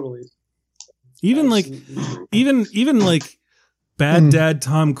yeah, totally. Even like bad dad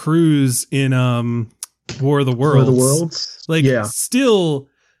Tom Cruise in War of the Worlds. Like still,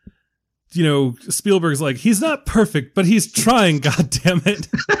 Spielberg's like, he's not perfect, but he's trying, goddammit.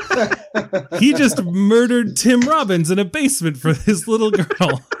 He just murdered Tim Robbins in a basement for his little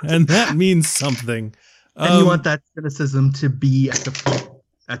girl, and that means something. And you want that cynicism to be at the point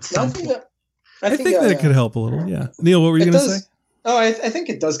at some point. I think that it could help a little, yeah. Neil, what were you going to say? Oh, I think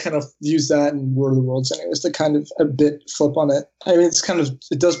it does kind of use that in War of the Worlds anyways to kind of a bit flip on it. I mean,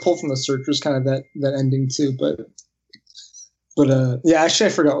 it does pull from The Searchers, kind of that ending too, but yeah, actually, I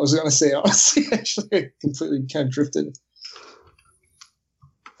forgot what I was going to say, honestly. Actually, I completely kind of drifted.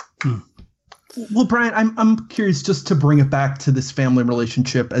 Well, Brian, I'm curious just to bring it back to this family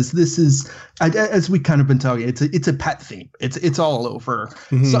relationship, as this is, as we kind of been talking, it's a pet theme. It's all over.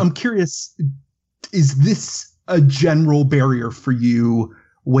 Mm-hmm. So I'm curious, is this a general barrier for you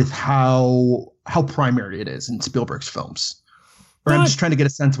with how primary it is in Spielberg's films? Or I'm just trying to get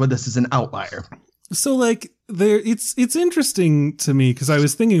a sense whether this is an outlier. So like it's interesting to me because I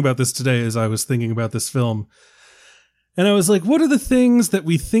was thinking about this today as I was thinking about this film. And I was like, what are the things that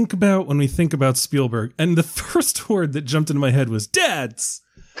we think about when we think about Spielberg? And the first word that jumped into my head was dads.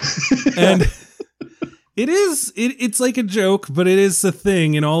 And it's like a joke, but it is a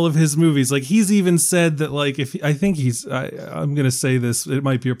thing in all of his movies. Like he's even said that like I'm going to say this, it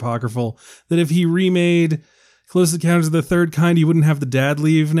might be apocryphal, that if he remade Close Encounters of the Third Kind, he wouldn't have the dad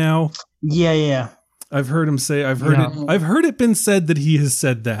leave now. Yeah. I've heard him say, I've heard it been said that he has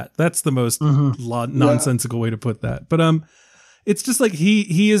said that. That's the most nonsensical way to put that. But it's just like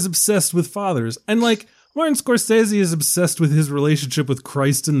he is obsessed with fathers. And like Martin Scorsese is obsessed with his relationship with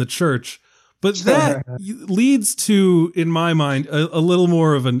Christ and the church. But that leads to, in my mind, a little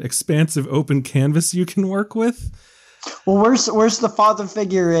more of an expansive open canvas you can work with. Well, where's the father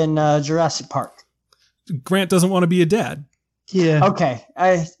figure in Jurassic Park? Grant doesn't want to be a dad. Yeah. Okay.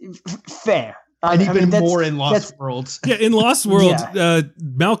 Fair. More in Lost World. Yeah, in Lost World,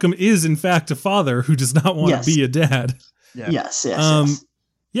 Malcolm is in fact a father who does not want to be a dad. Yeah. Yes.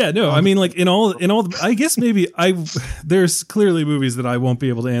 Yeah, no, I mean, like in all, I guess maybe there's clearly movies that I won't be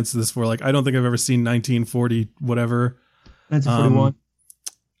able to answer this for. Like, I don't think I've ever seen 1940, whatever. 1941.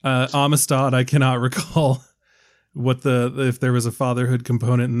 Amistad, I cannot recall if there was a fatherhood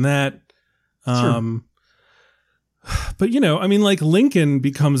component in that. Sure. But, you know, I mean, like Lincoln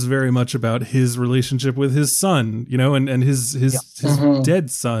becomes very much about his relationship with his son, you know, and his dead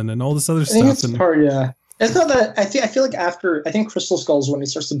son and all this other stuff. I think it's part, yeah. It's not that I feel like after Crystal Skull is when he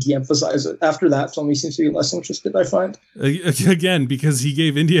starts to de-emphasize it. After that film, he seems to be less interested. I find again because he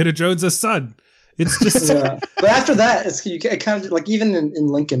gave Indiana Jones a son. It's just yeah. But after that, it's kind of like even in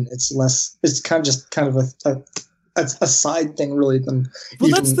Lincoln, it's less. It's kind of a side thing really than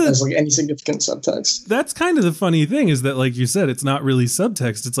as like any significant subtext. That's kind of the funny thing is that, like you said, it's not really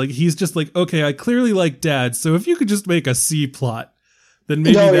subtext. It's like he's just like, okay, I clearly like Dad, so if you could just make a C plot, then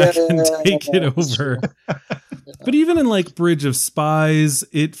maybe can take it over. But even in like Bridge of Spies,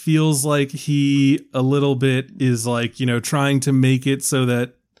 it feels like he a little bit is like, you know, trying to make it so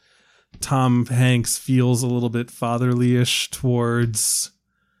that Tom Hanks feels a little bit fatherly-ish towards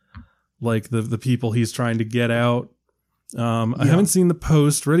like the people he's trying to get out. I haven't seen The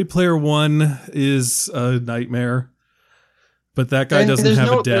Post. Ready Player One is a nightmare, but that guy doesn't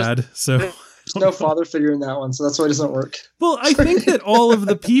have a dad, so there's no father figure in that one, so that's why it doesn't work. Well, I think that all of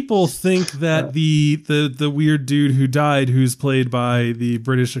the people think that the weird dude who died, who's played by the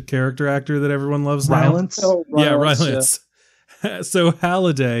British character actor that everyone loves now. Rylance? Oh, Rylance. Yeah. So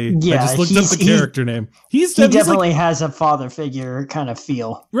Halliday, yeah, I just looked up the character name. He definitely like, has a father figure kind of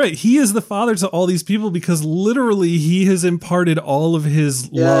feel. Right. He is the father to all these people because literally he has imparted all of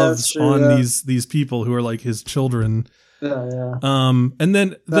his loves on these people who are like his children. Yeah. And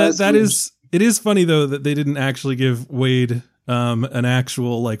then it is funny though that they didn't actually give Wade an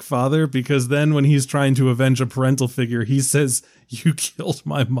actual like father, because then when he's trying to avenge a parental figure, he says, "You killed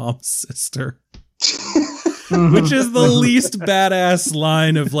my mom's sister." Which is the least badass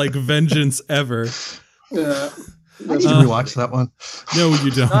line of like vengeance ever. Yeah. I need to rewatch that one. No, you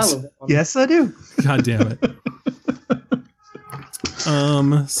don't. Yes, I do. God damn it.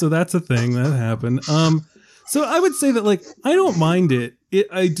 So that's a thing that happened. So I would say that like I don't mind it.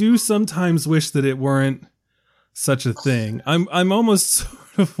 I do sometimes wish that it weren't such a thing. I'm almost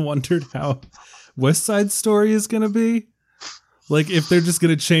sort of wondered how West Side Story is gonna be. Like, if they're just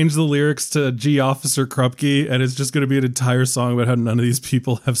going to change the lyrics to G Officer Krupke, and it's just going to be an entire song about how none of these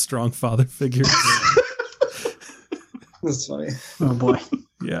people have strong father figures. That's funny. Oh, boy.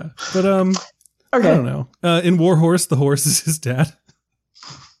 Yeah. But, okay. I don't know. In War Horse, the horse is his dad.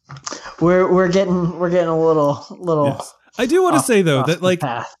 We're getting a little. Yes. I do want to say, though, that, like,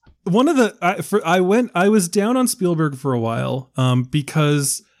 one of I was down on Spielberg for a while,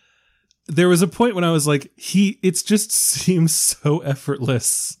 because there was a point when I was like, it just seems so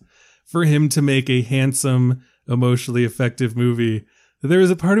effortless for him to make a handsome, emotionally effective movie. There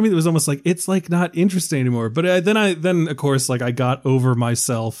was a part of me that was almost like, it's like not interesting anymore. But then of course, like I got over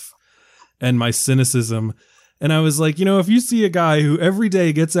myself and my cynicism. And I was like, you know, if you see a guy who every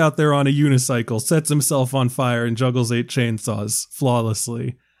day gets out there on a unicycle, sets himself on fire and juggles 8 chainsaws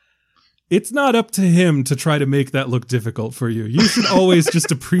flawlessly, it's not up to him to try to make that look difficult for you. You should always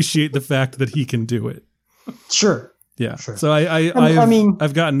just appreciate the fact that he can do it. Sure. Yeah. Sure. So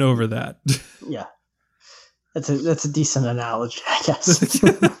I've gotten over that. Yeah. That's a decent analogy, I guess.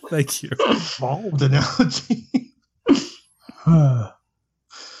 Thank you. Evolved analogy. I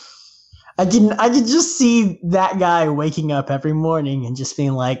could just see that guy waking up every morning and just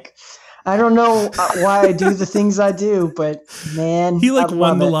being like, I don't know why I do the things I do, but man, he like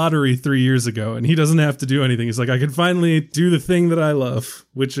won the lottery 3 years ago and he doesn't have to do anything. He's like, I can finally do the thing that I love,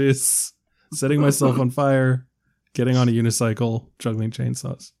 which is setting myself on fire, getting on a unicycle, juggling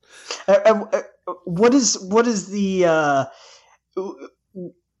chainsaws.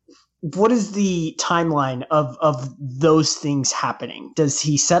 What is the timeline of those things happening? Does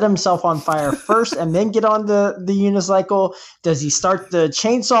he set himself on fire first and then get on the unicycle? Does he start the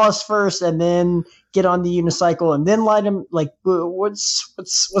chainsaws first and then get on the unicycle and then light him? Like, what's the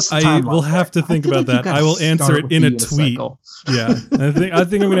timeline? I will have to think about that. I will answer it in a tweet. Yeah, I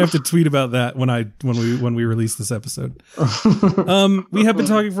think I'm gonna have to tweet about that when we release this episode. We have been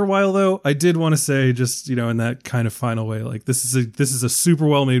talking for a while though. I did want to say, just, you know, in that kind of final way, like this is a super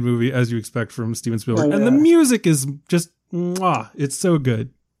well made movie, as you expect from Steven Spielberg, and the music is just it's so good.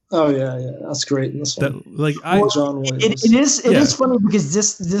 Oh yeah, that's great. This one. It is funny because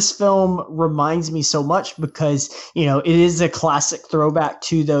this film reminds me so much because, you know, it is a classic throwback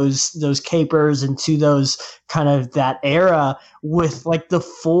to those capers and to those kind of that era with like the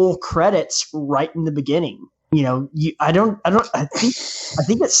full credits right in the beginning. You know, I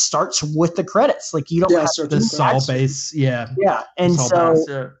think it starts with the credits. Like you don't have the Saul bass, and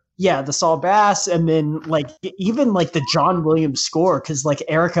so. Yeah, the Saul Bass, and then like even like the John Williams score, because like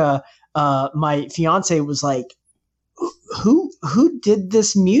Erica, my fiance, was like, "Who who did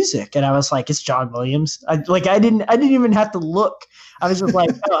this music? And I was like, it's John Williams. I didn't even have to look. I was just like,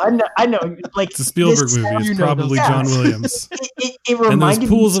 oh, I know. Like, it's a Spielberg movie. It's probably John Williams. It reminded and those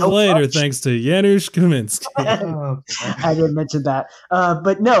pools me of so light are much. thanks to Janusz Kaminski. I didn't mention that.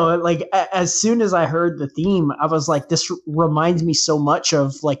 But no, like as soon as I heard the theme, I was like, this reminds me so much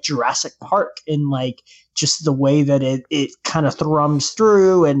of like Jurassic Park in like just the way that it kind of thrums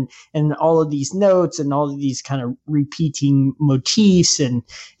through and all of these notes and all of these kind of repeating motifs. And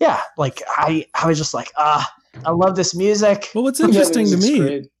yeah, like I was just like, I love this music. Well, what's interesting to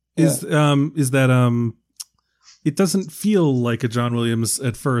me is that it doesn't feel like a John Williams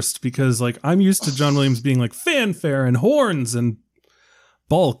at first, because like I'm used to John Williams being like fanfare and horns and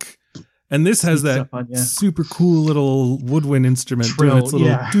bulk, and this has that super cool little woodwind instrument doing its little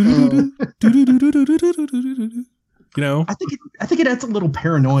you know. I think it adds a little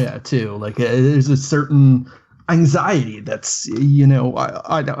paranoia too. Like there's a certain anxiety that's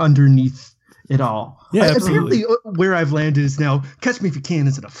underneath it all. Yeah, apparently where I've landed is now Catch Me If You Can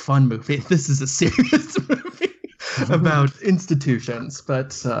isn't a fun movie. This is a serious movie about institutions.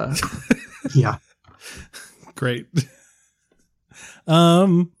 But yeah. Great.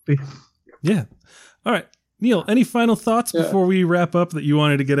 Yeah. All right. Neil, any final thoughts before we wrap up that you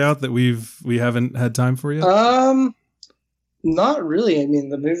wanted to get out that we haven't had time for yet? Not really. I mean,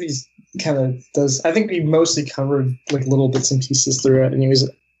 the movie's kind of does. I think we mostly covered like little bits and pieces throughout. Anyways,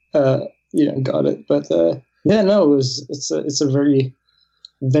 got it. But it's a very,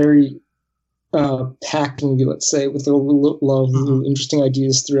 very packed movie. Let's say with a lot of interesting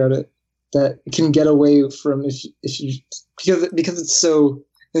ideas throughout it that can get away from if you because it's so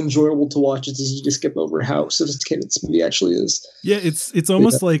enjoyable to watch. It's easy to skip over how sophisticated this movie actually is. Yeah, it's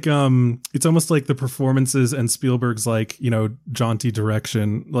almost like the performances and Spielberg's like jaunty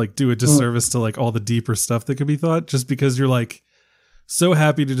direction like do a disservice to like all the deeper stuff that could be thought, just because you're like so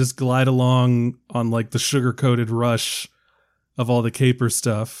happy to just glide along on like the sugar-coated rush of all the caper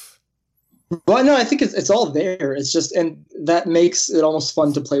stuff. Well, no, I think it's all there. It's just, and that makes it almost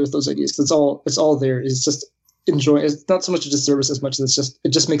fun to play with those ideas because it's all there. It's just enjoy. It's not so much a disservice as much as it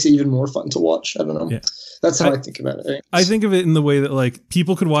just makes it even more fun to watch. I don't know. Yeah. That's how I think about it. I think of it in the way that like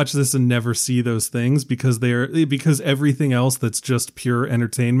people could watch this and never see those things because everything else that's just pure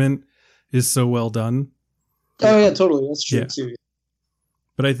entertainment is so well done. Oh yeah, totally. That's true too.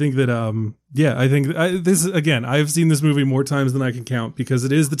 But I think that, I've seen this movie more times than I can count because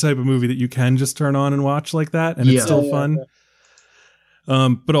it is the type of movie that you can just turn on and watch like that. And it's still fun.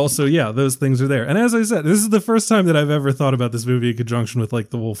 But also, those things are there. And as I said, this is the first time that I've ever thought about this movie in conjunction with like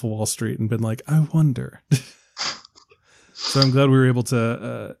The Wolf of Wall Street and been like, I wonder. So I'm glad we were able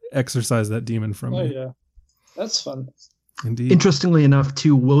to exercise that demon from me. Oh, yeah. That's fun. Indeed. Interestingly enough,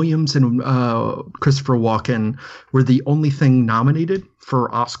 too, Williams and Christopher Walken were the only thing nominated for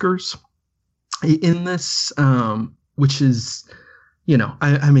Oscars in this, which is,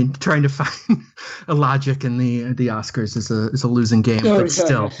 I mean, trying to find a logic in the Oscars is a losing game, but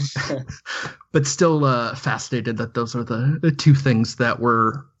still fascinated that those are the two things that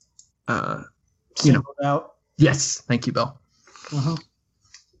were, singled out. Yes, thank you, Bill. Uh-huh.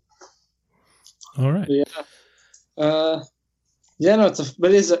 All right.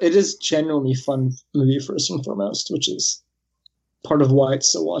 It is genuinely fun movie first and foremost, which is part of why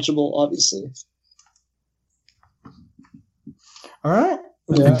it's so watchable, obviously. All right.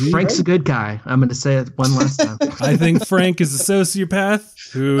 Yeah. Frank's a good guy. I'm going to say it one last time. I think Frank is a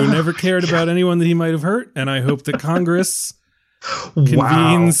sociopath who never cared about anyone that he might have hurt, and I hope that Congress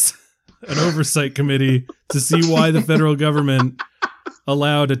convenes an oversight committee to see why the federal government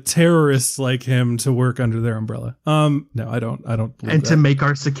allowed a terrorist like him to work under their umbrella. No, I don't believe and that. To make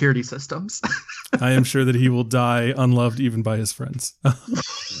our security systems. I am sure that he will die unloved even by his friends.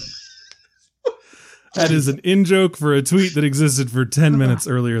 That is an in-joke for a tweet that existed for 10 minutes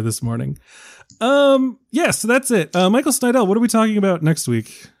earlier this morning. So that's it. Michael Snydell, what are we talking about next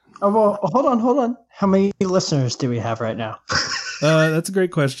week? Oh, well, hold on. How many listeners do we have right now? That's a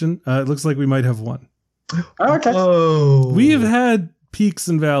great question. It looks like we might have one. Oh, okay. Oh. We have had peaks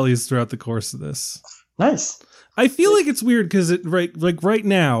and valleys throughout the course of this. Nice. I feel like it's weird because right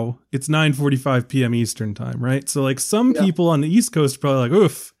now it's 9:45 p.m. Eastern time, right? So like some people on the East Coast are probably like,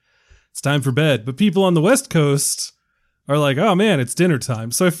 oof, it's time for bed. But people on the West Coast are like, oh man, it's dinner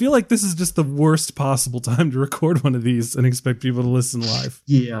time. So I feel like this is just the worst possible time to record one of these and expect people to listen live.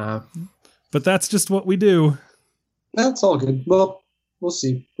 Yeah. But that's just what we do. That's all good. Well, we'll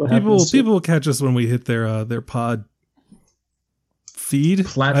see what happens. People will catch us when we hit their pod feed.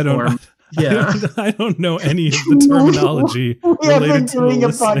 Platform. Yeah. I don't know any of the terminology related to the doing a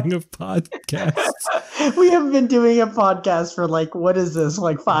listening of podcasts. We have been doing a podcast for like, what is this,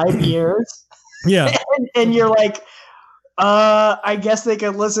 like 5 years? Yeah. And you're like, I guess they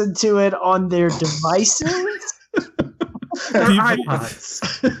can listen to it on their devices.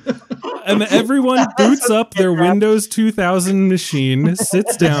 And everyone boots up their Windows 2000 machine,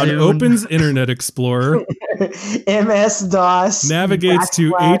 sits down, opens Internet Explorer, MS-DOS, navigates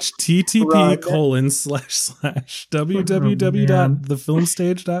to run.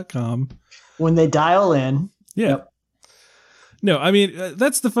 http://www.thefilmstage.com. When they dial in. Yeah. Yep. No, I mean,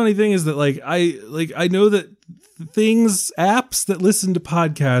 that's the funny thing is that I know that apps that listen to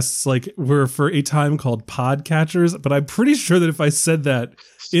podcasts were for a time called podcatchers, but I'm pretty sure that if I said that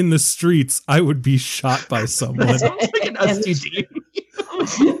in the streets, I would be shot by someone. Sounds like an STD.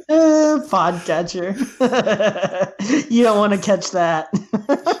 Podcatcher. You don't want to catch that.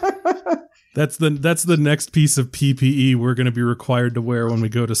 That's the next piece of PPE we're going to be required to wear when we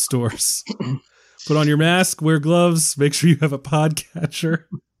go to stores. Put on your mask, wear gloves, make sure you have a podcatcher.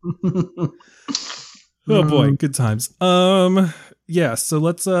 Oh boy, good times. Yeah, so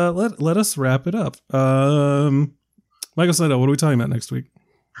let's let us wrap it up. Michael Snydell, what are we talking about next week?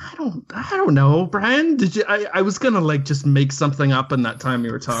 I don't know, Brian. Did you? I was gonna just make something up in that time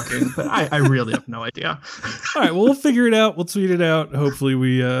you were talking, but I really have no idea. All right, well, we'll figure it out. We'll tweet it out. Hopefully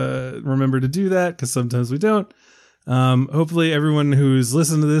we remember to do that, because sometimes we don't. Hopefully everyone who's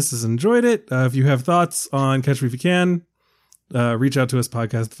listened to this has enjoyed it. If you have thoughts on Catch Me If You Can, reach out to us,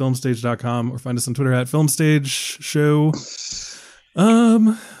 podcast@filmstage.com, or find us on Twitter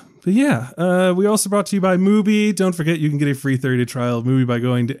 @filmstageshow. But yeah, we also brought to you by Mubi. Don't forget, you can get a free 30-day trial of Mubi by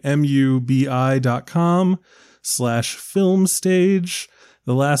going to mubi.com/filmstage.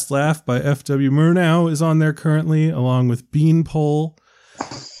 The Last Laugh by F.W. Murnau is on there currently, along with Beanpole.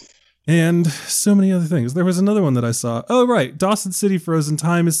 And so many other things. There was another one that I saw. Oh, right. Dawson City Frozen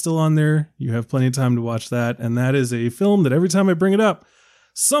Time is still on there. You have plenty of time to watch that. And that is a film that every time I bring it up,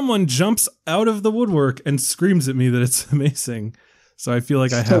 someone jumps out of the woodwork and screams at me that it's amazing. So I feel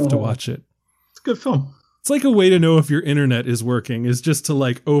like I have to watch it. It's a good film. It's like a way to know if your internet is working, is just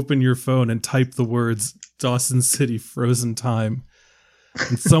to open your phone and type the words Dawson City Frozen Time.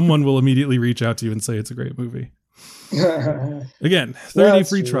 And someone will immediately reach out to you and say it's a great movie. Again, 30-day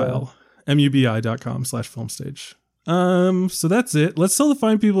free trial, mubi.com/filmstage. So that's it. Let's tell the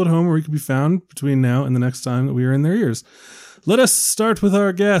fine people at home where we can be found between now and the next time that we are in their ears. Let us start with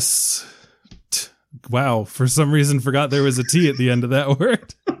our guests. Wow, for some reason forgot there was a T at the end of that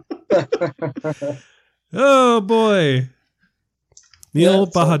word. Oh boy. Neil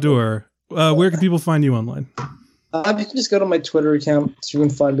Bahadur. Where can people find you online? You can just go to my Twitter account, so you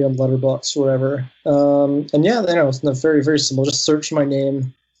can find me on Letterboxd or whatever. And yeah, it's very, very simple. Just search my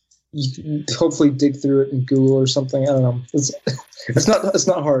name. You can hopefully dig through it in Google or something. I don't know. It's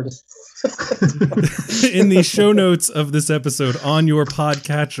not hard. In the show notes of this episode on your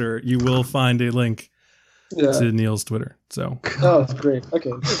podcatcher, you will find a link to Neil's Twitter. So, oh, great.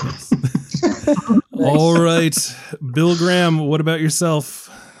 Okay. All right, Bill Graham. What about yourself?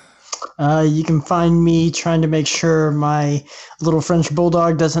 You can find me trying to make sure my little French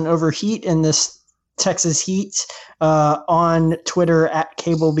bulldog doesn't overheat in this Texas heat on Twitter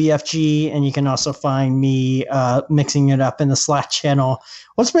 @CableBFG, and you can also find me mixing it up in the Slack channel.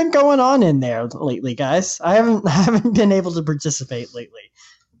 What's been going on in there lately, guys? I haven't been able to participate lately.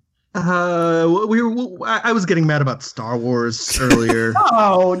 I was getting mad about Star Wars earlier.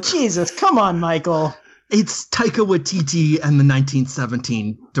 Oh, Jesus. Come on, Michael. It's Taika Waititi and the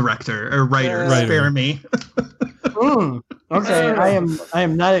 1917 director or writer. Spare me. Okay, I am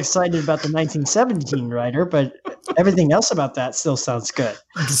not excited about the 1917 writer, but everything else about that still sounds good.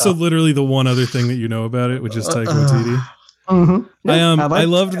 So literally the one other thing that you know about it, which is Taika Waititi. Mm-hmm. I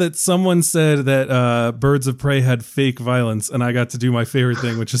loved that someone said that Birds of Prey had fake violence, and I got to do my favorite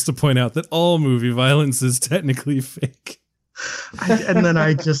thing, which is to point out that all movie violence is technically fake. And then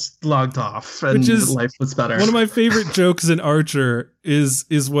I just logged off, and life was better. One of my favorite jokes in Archer is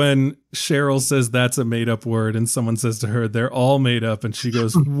when Cheryl says that's a made up word, and someone says to her, "They're all made up," and she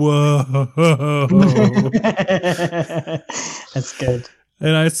goes, "Whoa!" That's good.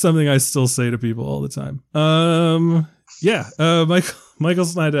 And it's something I still say to people all the time. Michael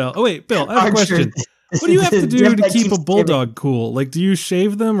Snydell. Oh wait, Bill, I have a question. What do you have to do to keep a bulldog cool? Do you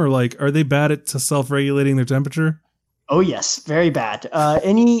shave them, or are they bad at self-regulating their temperature? Oh yes, very bad.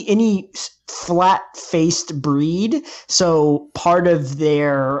 Any flat-faced breed, so part of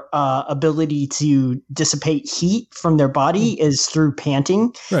their ability to dissipate heat from their body is through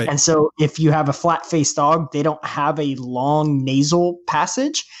panting. Right. And so if you have a flat-faced dog, they don't have a long nasal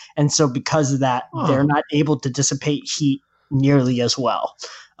passage, and so because of that, they're not able to dissipate heat nearly as well.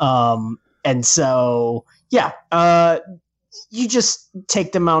 And so you just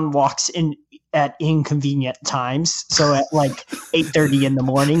take them on walks at inconvenient times. So at like 8:30 in the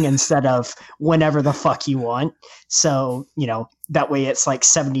morning instead of whenever the fuck you want. So, that way it's like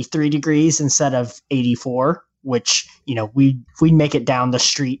 73 degrees instead of 84, which, we'd make it down the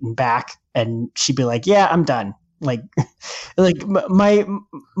street and back, and she'd be like, yeah, I'm done. Like my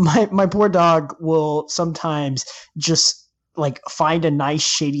poor dog will sometimes just like find a nice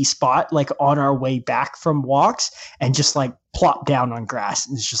shady spot like on our way back from walks and just like plop down on grass,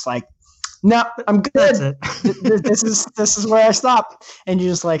 and it's just like, no, I'm good. That's it. this is where I stop. And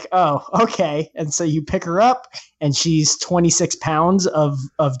you're just like, oh, okay. And so you pick her up, and she's 26 pounds of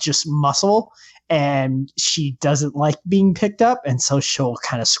just muscle, and she doesn't like being picked up, and so she'll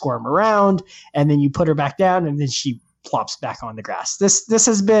kind of squirm around, and then you put her back down, and then she plops back on the grass. This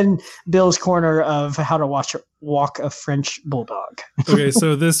has been Bill's corner of how to walk a French bulldog. Okay,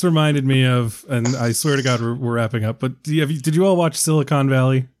 so this reminded me of, and I swear to God we're wrapping up, but did you all watch Silicon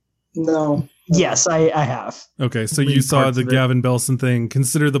Valley? No. Yes, I have. Okay, so you saw the Gavin Belson thing.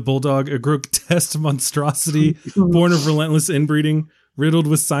 Consider the bulldog a grotesque monstrosity, born of relentless inbreeding, riddled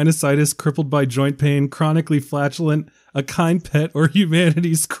with sinusitis, crippled by joint pain, chronically flatulent, a kind pet, or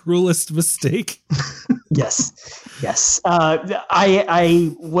humanity's cruelest mistake. Yes.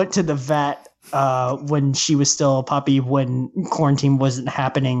 I went to the vet when she was still a puppy, when quarantine wasn't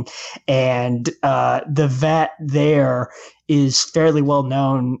happening, and the vet there is fairly well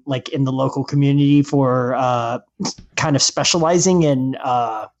known, like in the local community, for kind of specializing in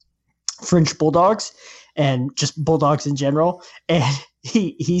French bulldogs and just bulldogs in general. And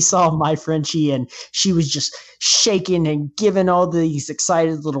he saw my Frenchie, and she was just shaking and giving all these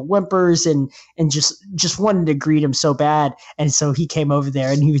excited little whimpers and just wanted to greet him so bad. And so he came over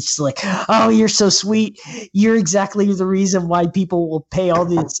there, and he was just like, oh, you're so sweet. You're exactly the reason why people will pay all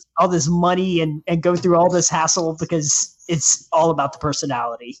this money and go through all this hassle, because it's all about the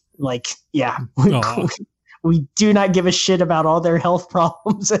personality. Like, yeah, we do not give a shit about all their health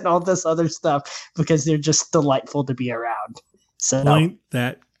problems and all this other stuff, because they're just delightful to be around. So ain't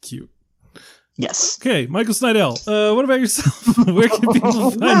that cute? Yes. Okay, Michael Snydell, what about yourself? Where can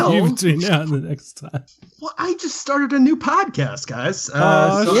people find you between now and the next time? Well, I just started a new podcast, guys.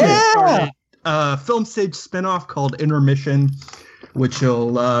 Film Stage spinoff called Intermission, which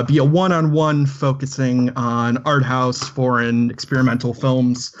will be a one-on-one focusing on art house, foreign, experimental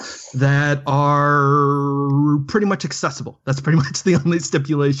films that are pretty much accessible. That's pretty much the only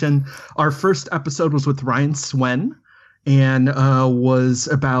stipulation. Our first episode was with Ryan Swen, and was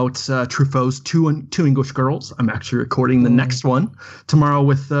about Truffaut's Two English Girls. I'm actually recording the next one tomorrow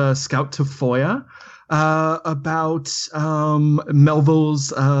with Scout Tafoya, about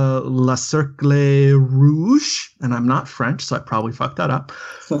Melville's Le Cercle Rouge, and I'm not French, so I probably fucked that up.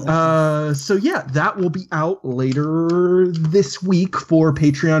 So yeah, that will be out later this week for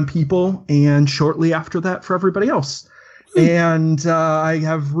Patreon people, and shortly after that for everybody else. And I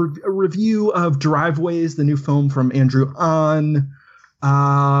have a review of Driveways, the new film from Andrew on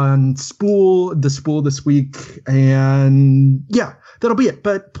Spool this week. And yeah, that'll be it.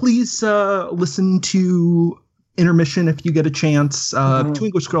 But please listen to Intermission if you get a chance. Two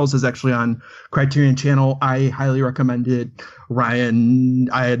English Girls is actually on Criterion Channel. I highly recommend it. Ryan,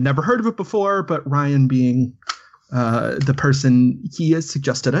 I had never heard of it before, but Ryan being the person he has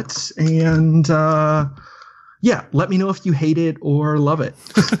suggested it. And yeah, let me know if you hate it or love it.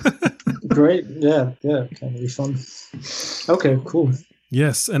 Great. Yeah. Kind of be fun. Okay, cool.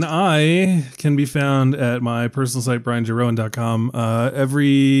 Yes, and I can be found at my personal site, brianjrowan.com.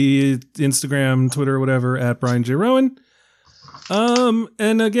 Every Instagram, Twitter, whatever, at brianjrowan.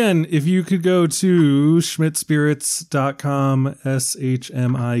 And again, if you could go to schmidtspirits.com,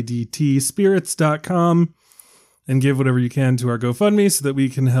 SHMIDT spirits.com, and give whatever you can to our GoFundMe so that we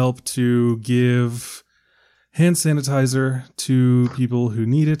can help to give hand sanitizer to people who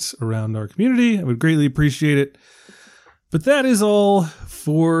need it around our community. I would greatly appreciate it. But that is all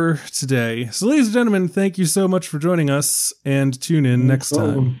for today. So, ladies and gentlemen, thank you so much for joining us, and tune in next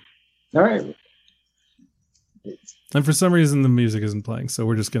time. All right. And for some reason, the music isn't playing, so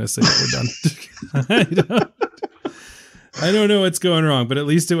we're just going to say that we're done. I don't know what's going wrong, but at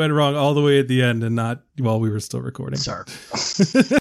least it went wrong all the way at the end and not while we were still recording. Sorry.